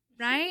appeal,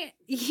 right?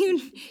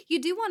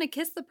 You do want to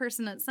kiss the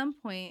person at some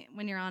point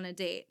when you're on a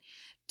date.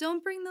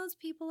 Don't bring those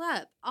people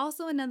up.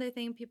 Also, another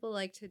thing people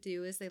like to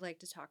do is they like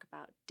to talk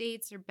about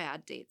dates or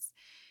bad dates.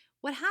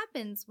 What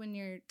happens when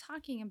you're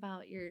talking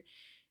about your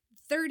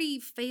 30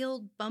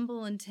 failed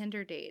Bumble and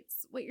Tinder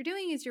dates? What you're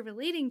doing is you're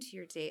relating to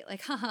your date,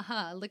 like, ha ha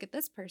ha, look at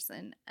this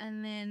person.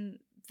 And then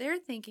they're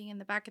thinking in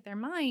the back of their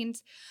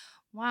mind,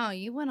 wow,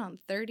 you went on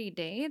 30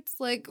 dates?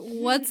 Like,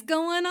 what's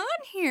going on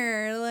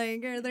here?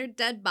 Like, are there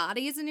dead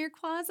bodies in your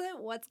closet?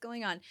 What's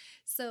going on?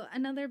 So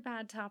another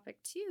bad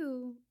topic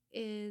too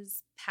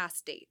is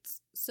past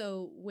dates.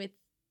 So with,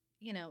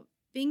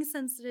 being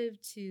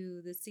sensitive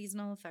to the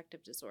seasonal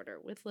affective disorder,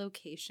 with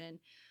location,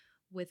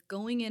 with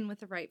going in with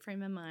the right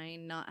frame of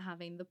mind, not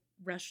having the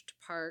rush to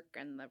park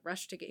and the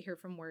rush to get here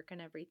from work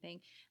and everything,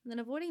 and then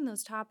avoiding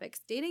those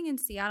topics, dating in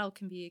Seattle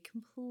can be a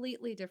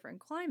completely different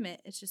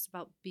climate. It's just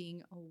about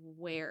being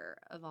aware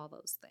of all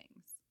those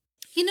things.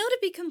 To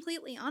be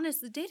completely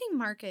honest, the dating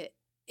market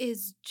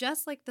is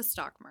just like the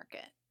stock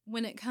market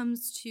when it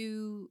comes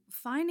to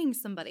finding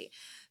somebody.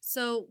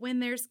 So when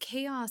there's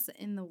chaos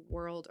in the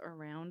world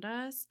around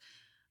us,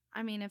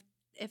 I mean,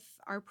 if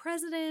our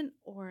president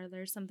or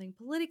there's something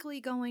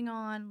politically going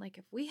on, like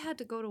if we had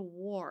to go to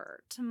war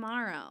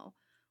tomorrow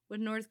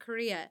with North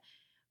Korea,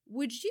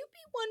 would you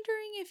be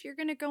wondering if you're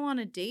going to go on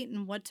a date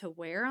and what to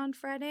wear on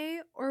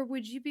Friday? Or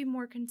would you be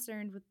more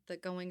concerned with the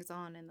goings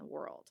on in the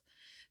world?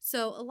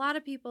 So a lot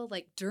of people,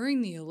 like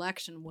during the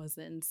election was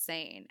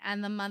insane.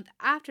 And the month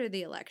after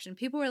the election,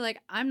 people were like,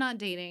 I'm not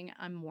dating,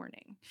 I'm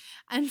mourning.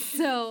 And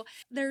so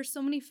there are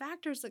so many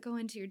factors that go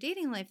into your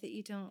dating life that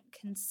you don't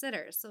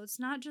consider. So it's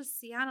not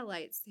just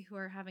Seattleites who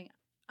are having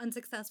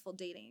unsuccessful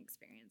dating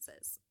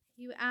experiences.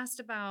 You asked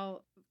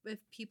about if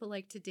people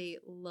like to date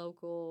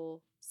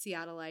local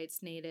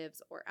Seattleites,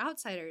 natives, or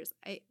outsiders.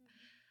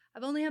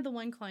 I've only had the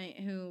one client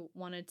who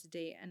wanted to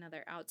date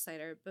another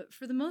outsider, but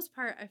for the most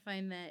part, I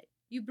find that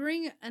you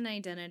bring an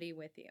identity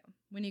with you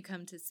when you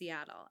come to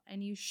Seattle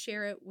and you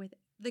share it with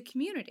the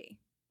community,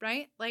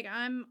 right? Like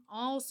I'm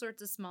all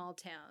sorts of small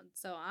town,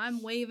 so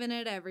I'm waving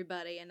at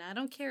everybody and I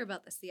don't care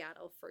about the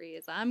Seattle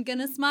freeze. I'm going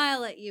to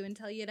smile at you and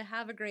tell you to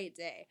have a great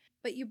day.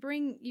 But you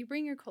bring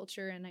your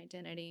culture and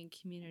identity and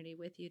community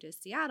with you to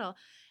Seattle.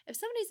 If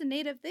somebody's a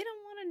native, they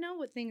don't want to know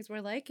what things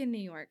were like in New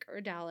York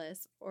or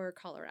Dallas or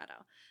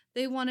Colorado.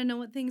 They want to know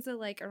what things are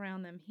like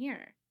around them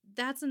here.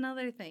 That's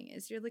another thing,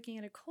 is you're looking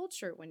at a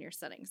culture when you're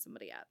setting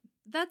somebody up.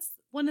 That's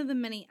one of the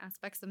many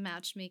aspects of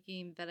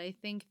matchmaking that I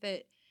think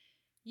that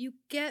you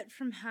get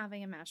from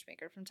having a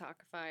matchmaker from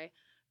Talkify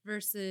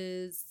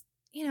versus,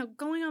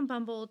 going on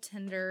Bumble,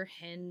 Tinder,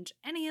 Hinge,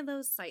 any of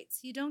those sites.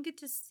 You don't get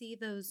to see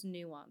those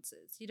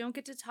nuances. You don't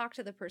get to talk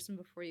to the person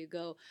before you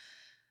go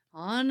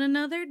on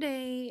another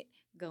date,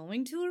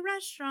 going to a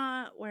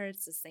restaurant where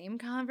it's the same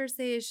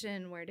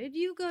conversation. Where did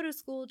you go to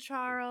school,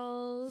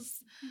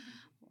 Charles?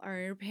 Are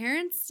your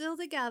parents still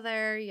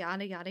together?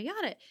 Yada, yada,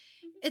 yada.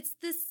 It's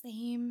the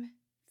same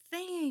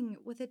thing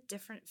with a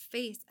different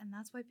face. And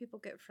that's why people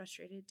get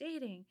frustrated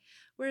dating.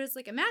 Whereas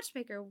like a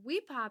matchmaker,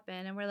 we pop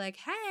in and we're like,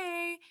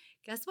 hey,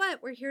 guess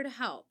what? We're here to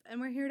help. And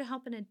we're here to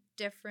help in a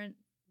different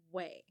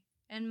way.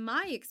 And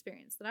my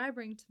experience that I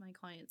bring to my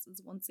clients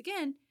is, once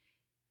again,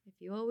 if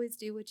you always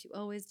do what you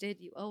always did,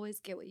 you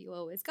always get what you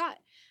always got.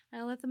 And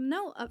I let them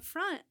know up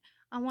front,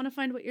 I want to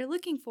find what you're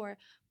looking for,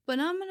 but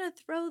I'm going to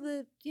throw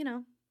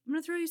I'm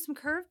going to throw you some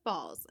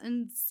curveballs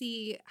and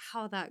see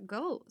how that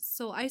goes.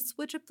 So I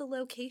switch up the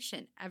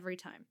location every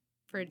time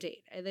for a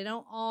date. They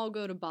don't all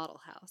go to Bottle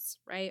House,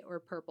 right? Or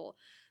Purple.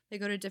 They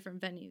go to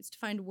different venues to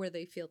find where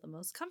they feel the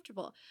most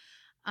comfortable.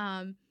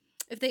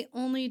 If they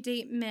only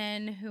date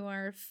men who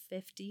are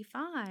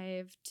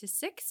 55 to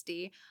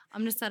 60,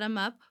 I'm going to set them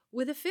up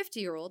with a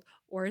 50-year-old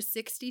or a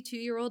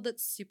 62-year-old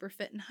that's super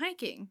fit and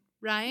hiking,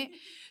 right?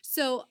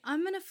 So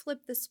I'm going to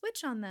flip the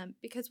switch on them,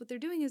 because what they're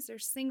doing is they're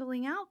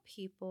singling out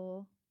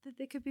people that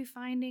they could be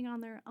finding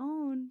on their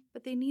own,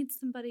 but they need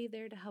somebody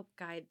there to help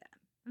guide them.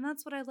 And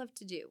that's what I love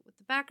to do with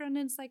the background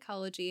in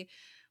psychology,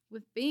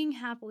 with being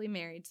happily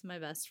married to my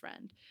best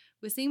friend,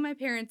 with seeing my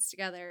parents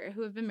together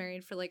who have been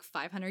married for like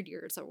 500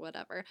 years or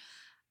whatever.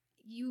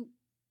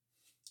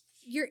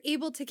 You're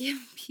able to give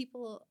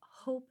people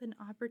hope and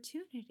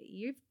opportunity.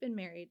 You've been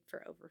married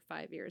for over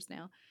 5 years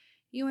now.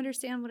 You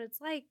understand what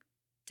it's like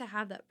to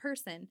have that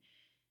person.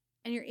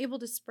 And you're able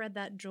to spread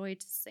that joy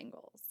to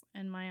singles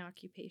in my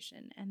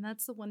occupation. And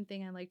that's the one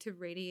thing I like to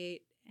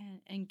radiate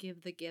and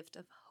give the gift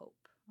of hope.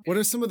 What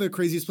are some of the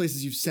craziest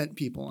places you've sent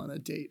people on a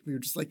date? Where you're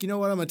just like, you know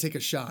what? I'm going to take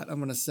a shot. I'm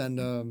going to send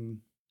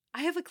them.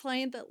 I have a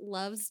client that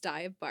loves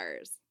dive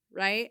bars,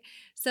 right?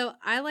 So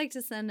I like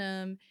to send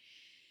them.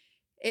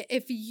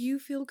 If you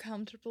feel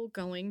comfortable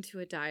going to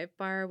a dive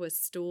bar with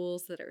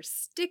stools that are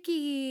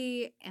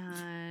sticky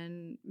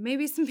and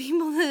maybe some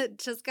people that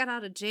just got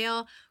out of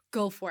jail,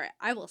 go for it.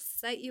 I will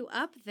set you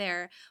up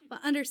there.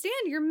 But understand,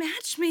 your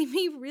match may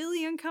be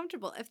really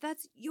uncomfortable. If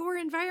that's your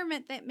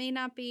environment, that may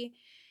not be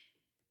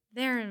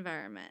their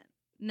environment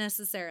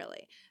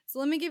necessarily. So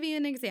let me give you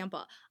an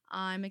example.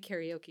 I'm a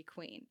karaoke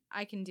queen.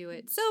 I can do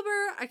it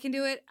sober. I can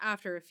do it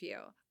after a few.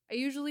 I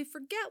usually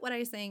forget what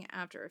I sang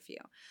after a few.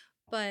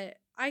 But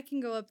I can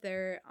go up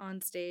there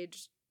on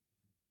stage,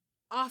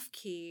 off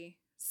key,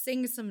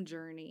 sing some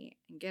Journey,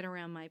 and get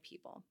around my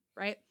people,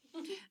 right?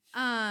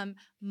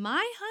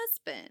 My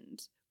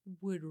husband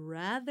would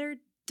rather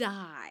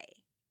die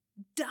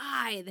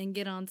than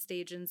get on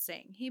stage and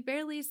sing. He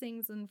barely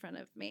sings in front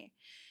of me.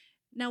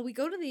 Now we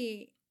go to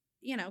the,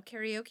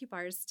 karaoke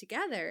bars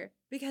together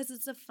because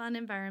it's a fun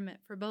environment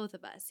for both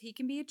of us. He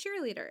can be a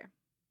cheerleader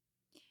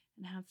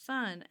and have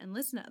fun and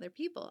listen to other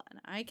people, and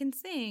I can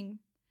sing,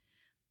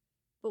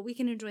 but we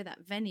can enjoy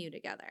that venue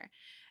together.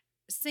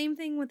 Same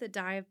thing with a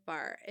dive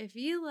bar. If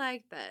you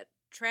like that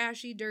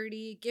trashy,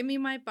 dirty, give me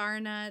my bar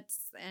nuts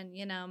and,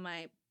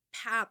 my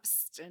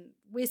Pabst and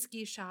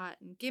whiskey shot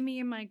and give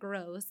me my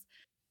gross,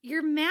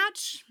 your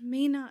match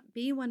may not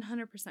be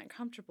 100%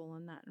 comfortable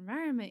in that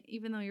environment,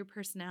 even though your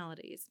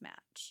personalities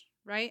match,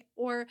 right?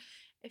 Or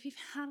if you've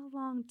had a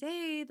long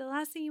day, the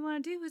last thing you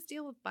want to do is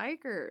deal with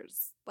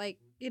bikers.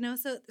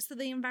 So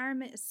the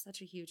environment is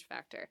such a huge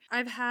factor.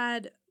 I've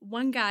had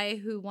one guy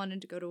who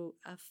wanted to go to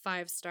a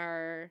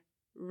 5-star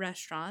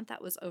restaurant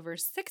that was over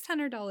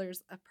 $600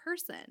 a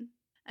person.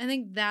 I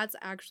think that's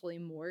actually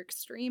more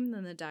extreme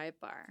than the dive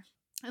bar.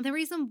 And the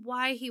reason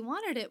why he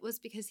wanted it was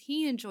because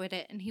he enjoyed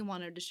it and he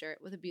wanted to share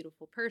it with a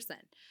beautiful person.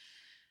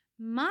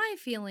 My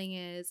feeling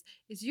is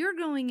you're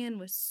going in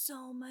with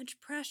so much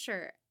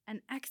pressure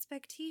and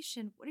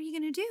expectation. What are you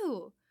going to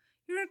do?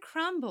 You're going to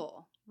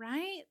crumble,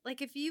 right?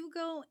 Like if you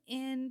go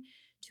in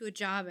to a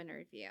job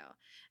interview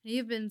and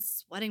you've been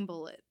sweating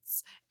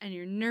bullets and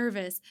you're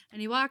nervous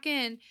and you walk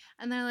in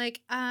and they're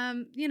like,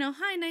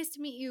 hi, nice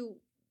to meet you.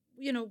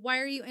 Why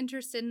are you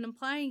interested in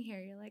applying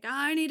here? You're like,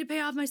 I need to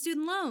pay off my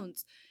student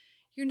loans.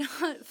 You're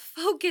not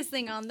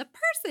focusing on the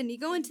person. You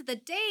go into the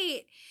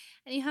date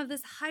and you have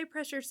this high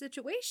pressure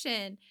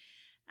situation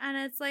and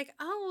it's like,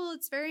 oh, well,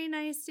 it's very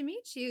nice to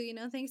meet you.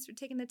 Thanks for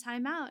taking the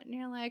time out. And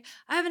you're like,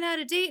 I haven't had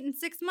a date in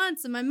 6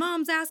 months and my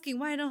mom's asking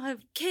why I don't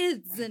have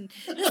kids and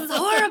this is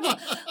horrible.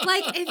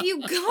 Like if you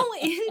go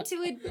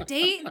into a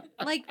date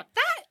like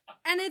that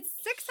and it's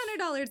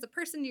 $600 a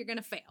person, you're going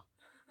to fail.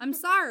 I'm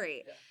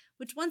sorry. Yeah.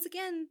 Which once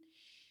again,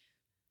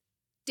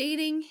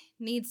 dating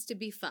needs to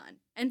be fun.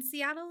 And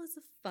Seattle is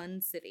a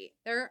fun city.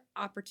 There are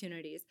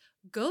opportunities.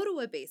 Go to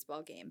a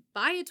baseball game,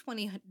 buy a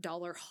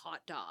 $20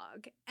 hot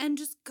dog, and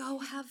just go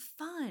have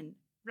fun,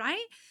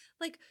 right?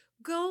 Like,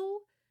 go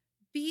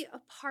be a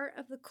part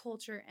of the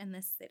culture in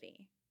this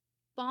city.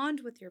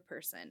 Bond with your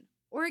person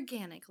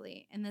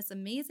organically in this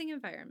amazing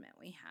environment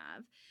we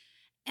have,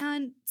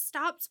 and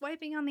stop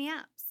swiping on the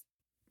apps.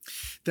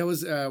 That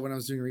was when I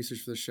was doing research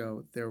for the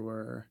show. There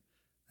were,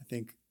 I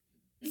think,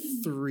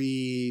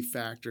 3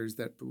 factors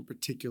that were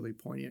particularly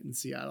poignant in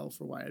Seattle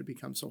for why it had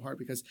become so hard,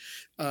 because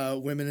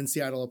women in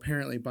Seattle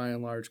apparently by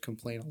and large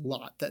complain a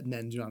lot that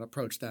men do not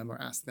approach them or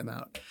ask them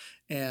out.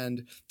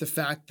 And the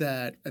fact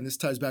that, and this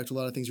ties back to a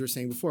lot of things you were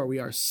saying before, we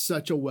are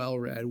such a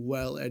well-read,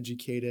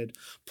 well-educated,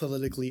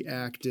 politically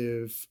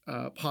active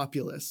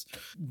populace.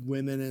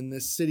 Women in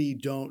this city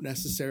don't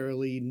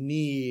necessarily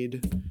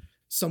need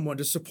someone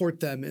to support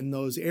them in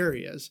those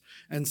areas.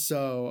 And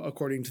so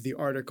according to the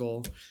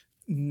article,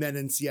 men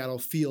in Seattle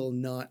feel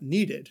not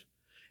needed.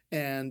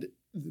 And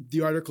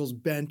the article's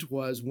bent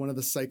was one of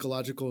the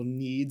psychological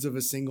needs of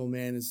a single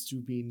man is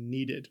to be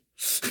needed.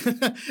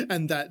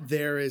 And that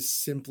there is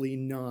simply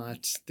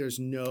there's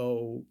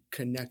no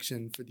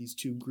connection for these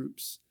two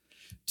groups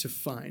to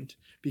find,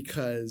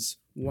 because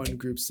one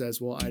group says,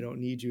 well, I don't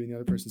need you. And the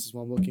other person says,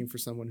 well, I'm looking for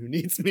someone who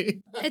needs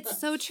me.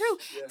 It's so true.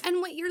 Yeah. And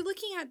what you're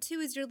looking at too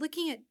is you're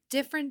looking at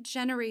different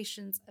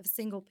generations of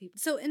single people.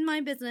 So in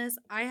my business,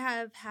 I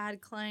have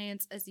had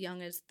clients as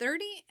young as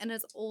 30 and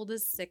as old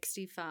as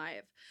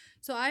 65.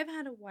 So I've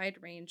had a wide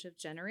range of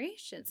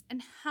generations,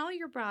 and how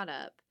you're brought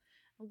up,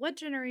 what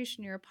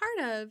generation you're a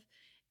part of,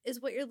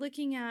 is what you're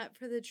looking at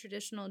for the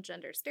traditional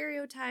gender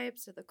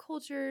stereotypes or the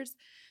cultures.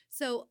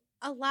 So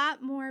a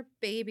lot more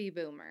baby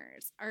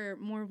boomers are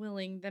more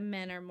willing, the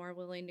men are more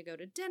willing to go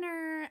to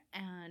dinner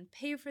and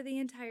pay for the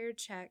entire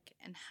check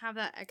and have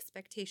that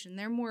expectation.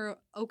 They're more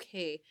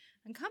okay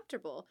and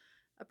comfortable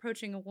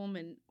approaching a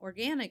woman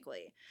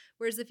organically.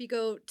 Whereas if you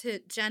go to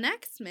Gen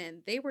X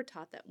men, they were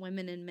taught that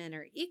women and men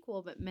are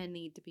equal, but men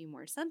need to be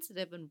more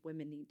sensitive and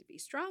women need to be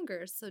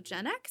stronger. So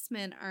Gen X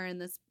men are in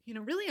this,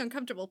 really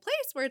uncomfortable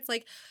place where it's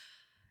like,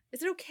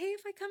 is it okay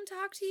if I come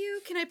talk to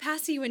you? Can I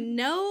pass you a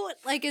note?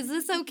 Like, is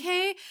this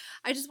okay?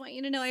 I just want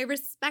you to know I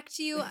respect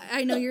you.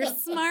 I know you're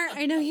smart.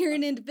 I know you're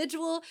an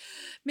individual.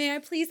 May I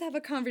please have a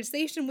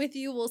conversation with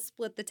you? We'll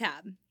split the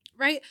tab,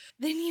 right?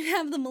 Then you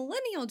have the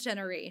millennial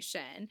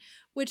generation,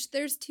 which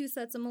there's two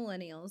sets of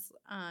millennials.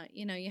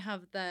 You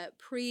have the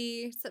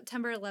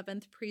pre-September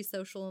 11th,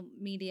 pre-social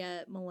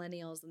media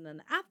millennials, and then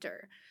the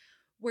after,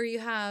 where you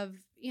have,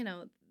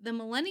 the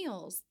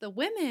millennials, the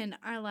women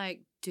are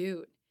like,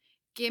 dude,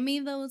 give me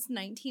those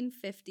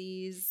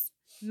 1950s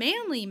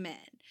manly men.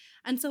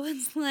 And so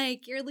it's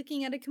like you're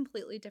looking at a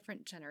completely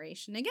different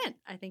generation. Again,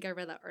 I think I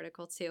read that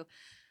article too.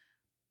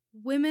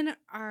 Women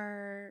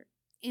are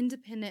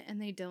independent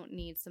and they don't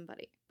need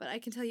somebody. But I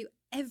can tell you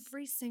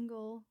every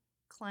single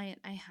client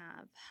I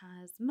have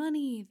has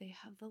money, they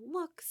have the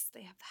looks,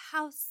 they have the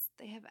house,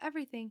 they have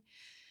everything.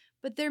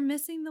 But they're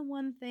missing the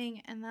one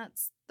thing, and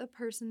that's the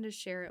person to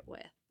share it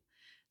with.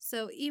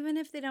 So even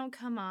if they don't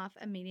come off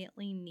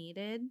immediately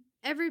needed,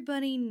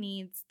 everybody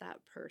needs that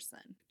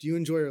person. Do you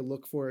enjoy or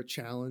look for a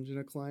challenge in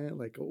a client?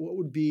 Like, what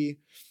would be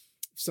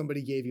if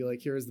somebody gave you, like,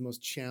 here is the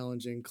most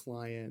challenging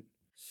client?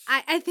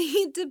 I think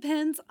it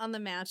depends on the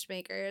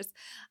matchmakers.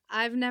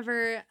 I've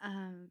never,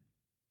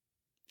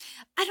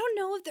 I don't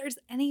know if there's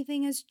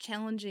anything as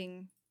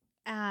challenging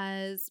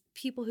as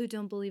people who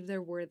don't believe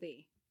they're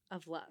worthy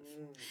of love.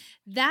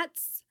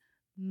 That's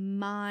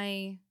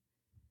my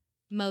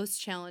most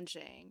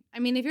challenging. I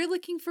mean, if you're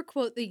looking for,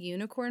 quote, the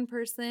unicorn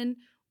person,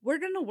 we're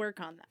going to work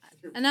on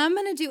that. And I'm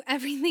going to do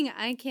everything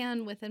I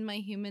can within my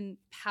human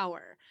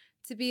power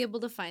to be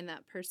able to find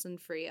that person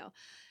for you.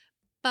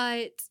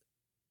 But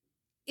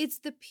it's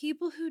the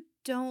people who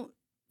don't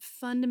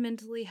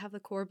fundamentally have the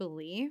core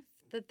belief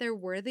that they're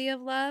worthy of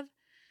love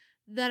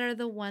that are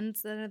the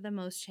ones that are the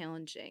most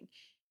challenging.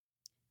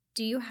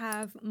 Do you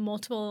have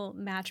multiple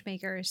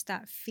matchmakers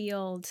that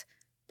field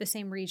the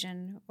same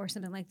region or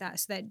something like that?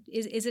 So that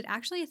is it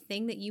actually a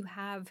thing that you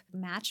have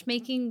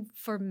matchmaking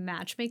for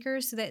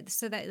matchmakers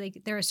so that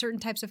like there are certain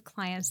types of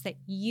clients that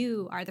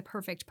you are the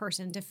perfect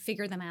person to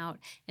figure them out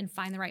and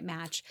find the right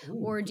match? Ooh.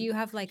 Or do you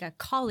have like a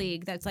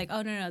colleague that's like,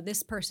 oh no,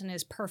 this person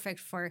is perfect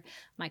for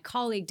my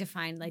colleague to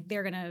find, like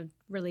they're gonna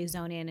really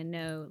zone in and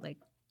know, like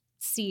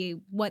see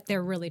what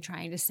they're really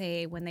trying to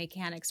say when they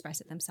can't express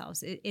it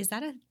themselves? Is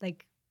that a,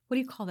 like, what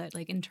do you call that?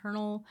 Like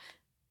internal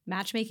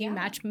matchmaking,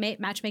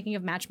 matchmaking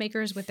of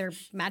matchmakers with their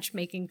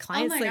matchmaking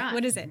clients? God.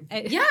 What is it?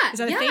 Yeah. Is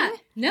that a thing?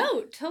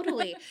 No,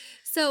 totally.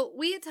 So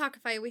we at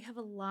Talkify, we have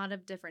a lot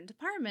of different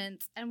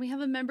departments and we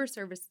have a member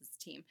services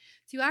team.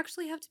 So you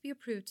actually have to be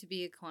approved to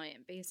be a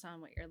client based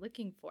on what you're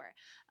looking for.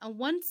 And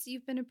once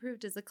you've been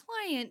approved as a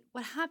client,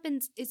 what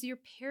happens is you're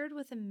paired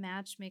with a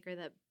matchmaker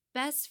that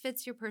best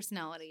fits your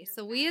personality.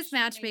 So we as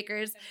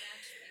matchmakers,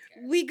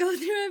 we go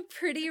through a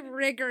pretty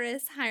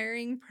rigorous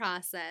hiring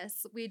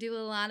process. We do a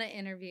lot of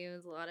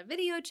interviews, a lot of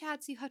video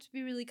chats. You have to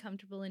be really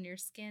comfortable in your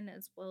skin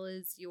as well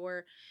as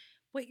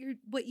what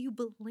you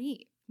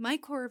believe. My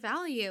core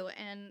value,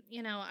 and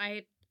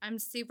I'm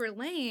super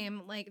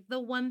lame. Like the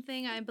one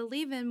thing I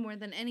believe in more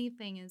than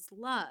anything is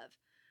love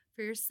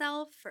for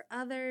yourself, for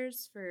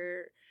others,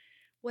 for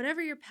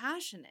whatever your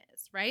passion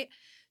is, right?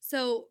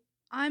 So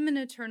I'm an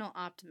eternal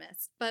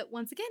optimist, but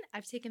once again,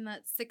 I've taken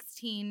that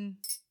 16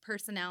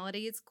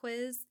 personalities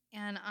quiz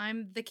and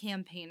I'm the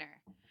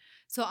campaigner.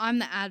 So I'm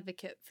the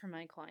advocate for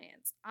my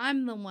clients.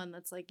 I'm the one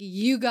that's like,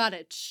 you got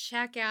to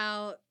check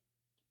out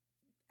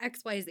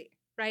XYZ,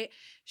 right?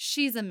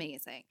 She's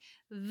amazing.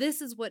 This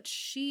is what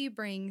she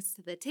brings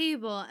to the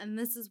table, and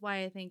this is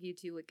why I think you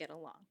two would get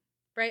along,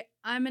 right?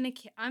 I'm a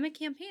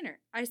campaigner.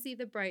 I see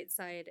the bright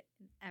side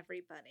in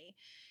everybody.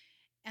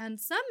 And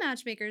some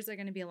matchmakers are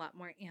going to be a lot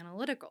more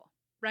analytical,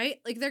 right?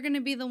 Like they're going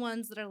to be the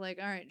ones that are like,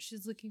 all right,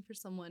 she's looking for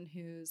someone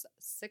who's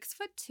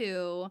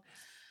 6'2",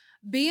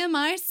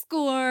 BMI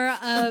score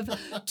of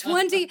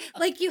 20.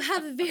 Like you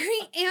have very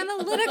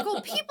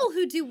analytical people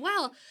who do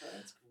well.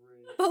 That's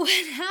great. But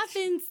what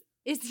happens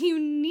is you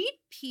need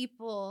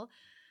people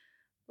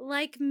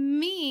like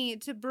me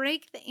to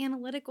break the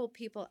analytical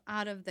people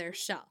out of their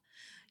shell.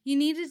 You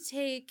need to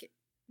take,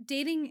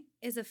 dating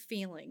is a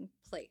feeling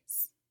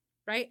place,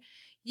 right?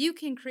 You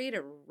can create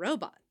a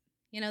robot.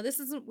 This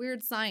isn't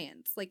weird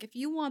science. Like if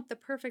you want the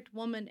perfect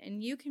woman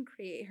and you can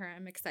create her,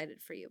 I'm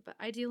excited for you. But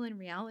I deal in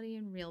reality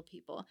and real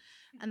people,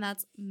 and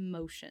that's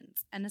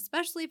emotions. And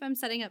especially if I'm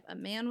setting up a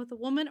man with a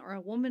woman or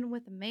a woman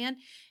with a man,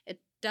 it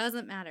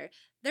doesn't matter.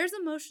 There's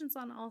emotions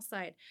on all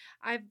sides.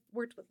 I've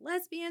worked with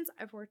lesbians.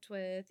 I've worked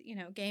with,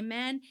 gay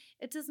men.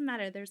 It doesn't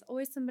matter. There's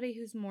always somebody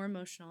who's more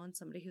emotional and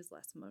somebody who's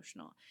less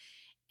emotional.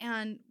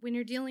 And when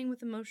you're dealing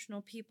with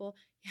emotional people,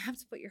 you have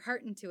to put your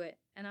heart into it.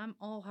 And I'm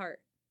all heart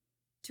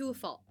to a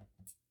fault,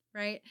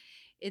 right?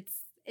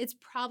 It's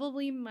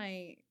probably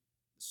my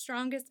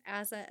strongest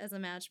asset as a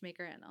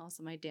matchmaker and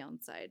also my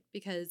downside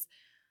because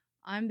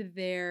I'm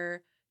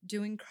there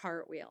doing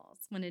cartwheels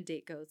when a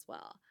date goes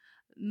well.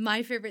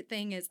 My favorite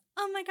thing is,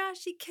 oh my gosh,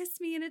 she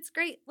kissed me and it's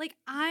great. Like,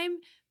 I'm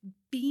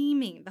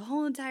beaming the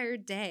whole entire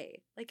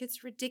day. Like,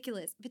 it's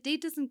ridiculous. If a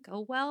date doesn't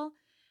go well,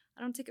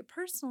 I don't take it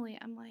personally.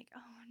 I'm like,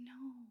 oh no,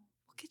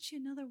 we'll get you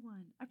another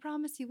one. I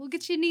promise you, we'll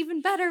get you an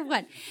even better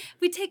one.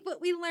 We take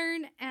what we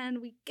learn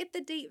and we get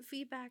the date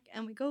feedback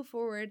and we go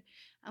forward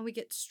and we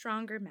get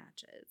stronger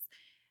matches.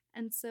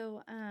 And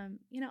so,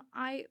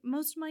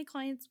 most of my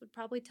clients would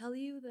probably tell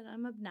you that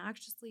I'm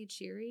obnoxiously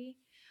cheery,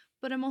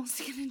 but I'm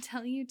also going to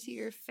tell you to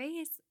your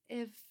face,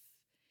 if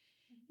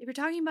you're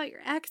talking about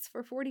your ex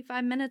for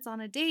 45 minutes on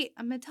a date,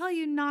 I'm going to tell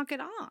you, knock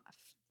it off,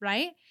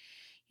 right?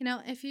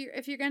 If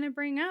you're going to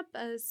bring up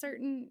a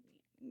certain,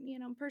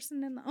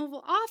 person in the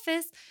Oval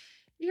Office,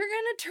 you're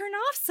going to turn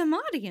off some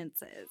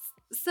audiences.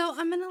 So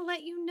I'm going to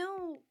let you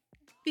know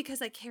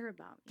because I care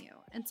about you.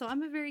 And so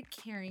I'm a very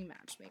caring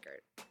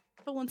matchmaker.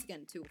 But once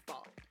again, to a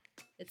fault.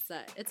 It's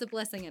a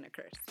blessing and a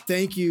curse.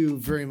 Thank you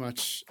very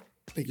much.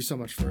 Thank you so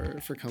much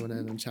for coming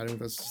in and chatting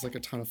with us. It's like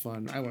a ton of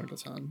fun. I learned a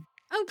ton.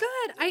 Oh, good.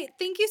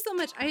 Thank you so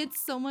much. I had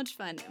so much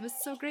fun. It was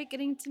so great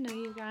getting to know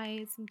you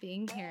guys and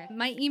being here.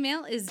 My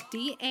email is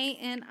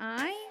dani@tawkify,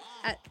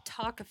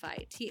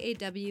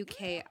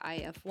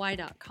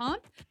 TAWKIFY.com.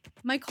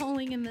 My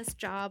calling in this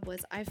job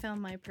was I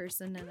found my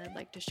person and I'd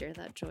like to share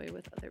that joy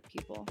with other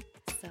people.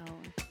 So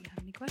if you have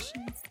any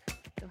questions,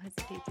 don't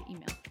hesitate to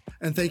email.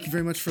 And thank you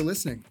very much for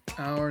listening.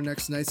 Our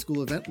next night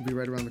school event will be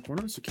right around the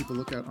corner, so keep a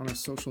lookout on our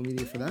social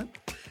media for that.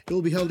 It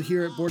will be held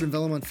here at Board and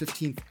Vellum on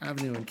 15th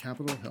Avenue in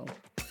Capitol Hill.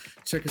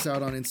 Check us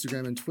out on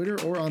Instagram and Twitter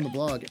or on the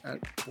blog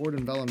at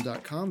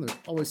boardandvellum.com. There's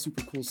always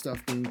super cool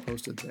stuff being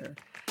posted there.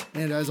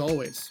 And as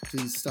always,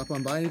 please stop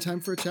on by anytime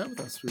for a chat with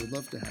us. We would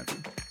love to have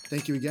you.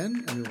 Thank you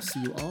again, and we will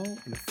see you all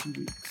in a few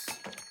weeks.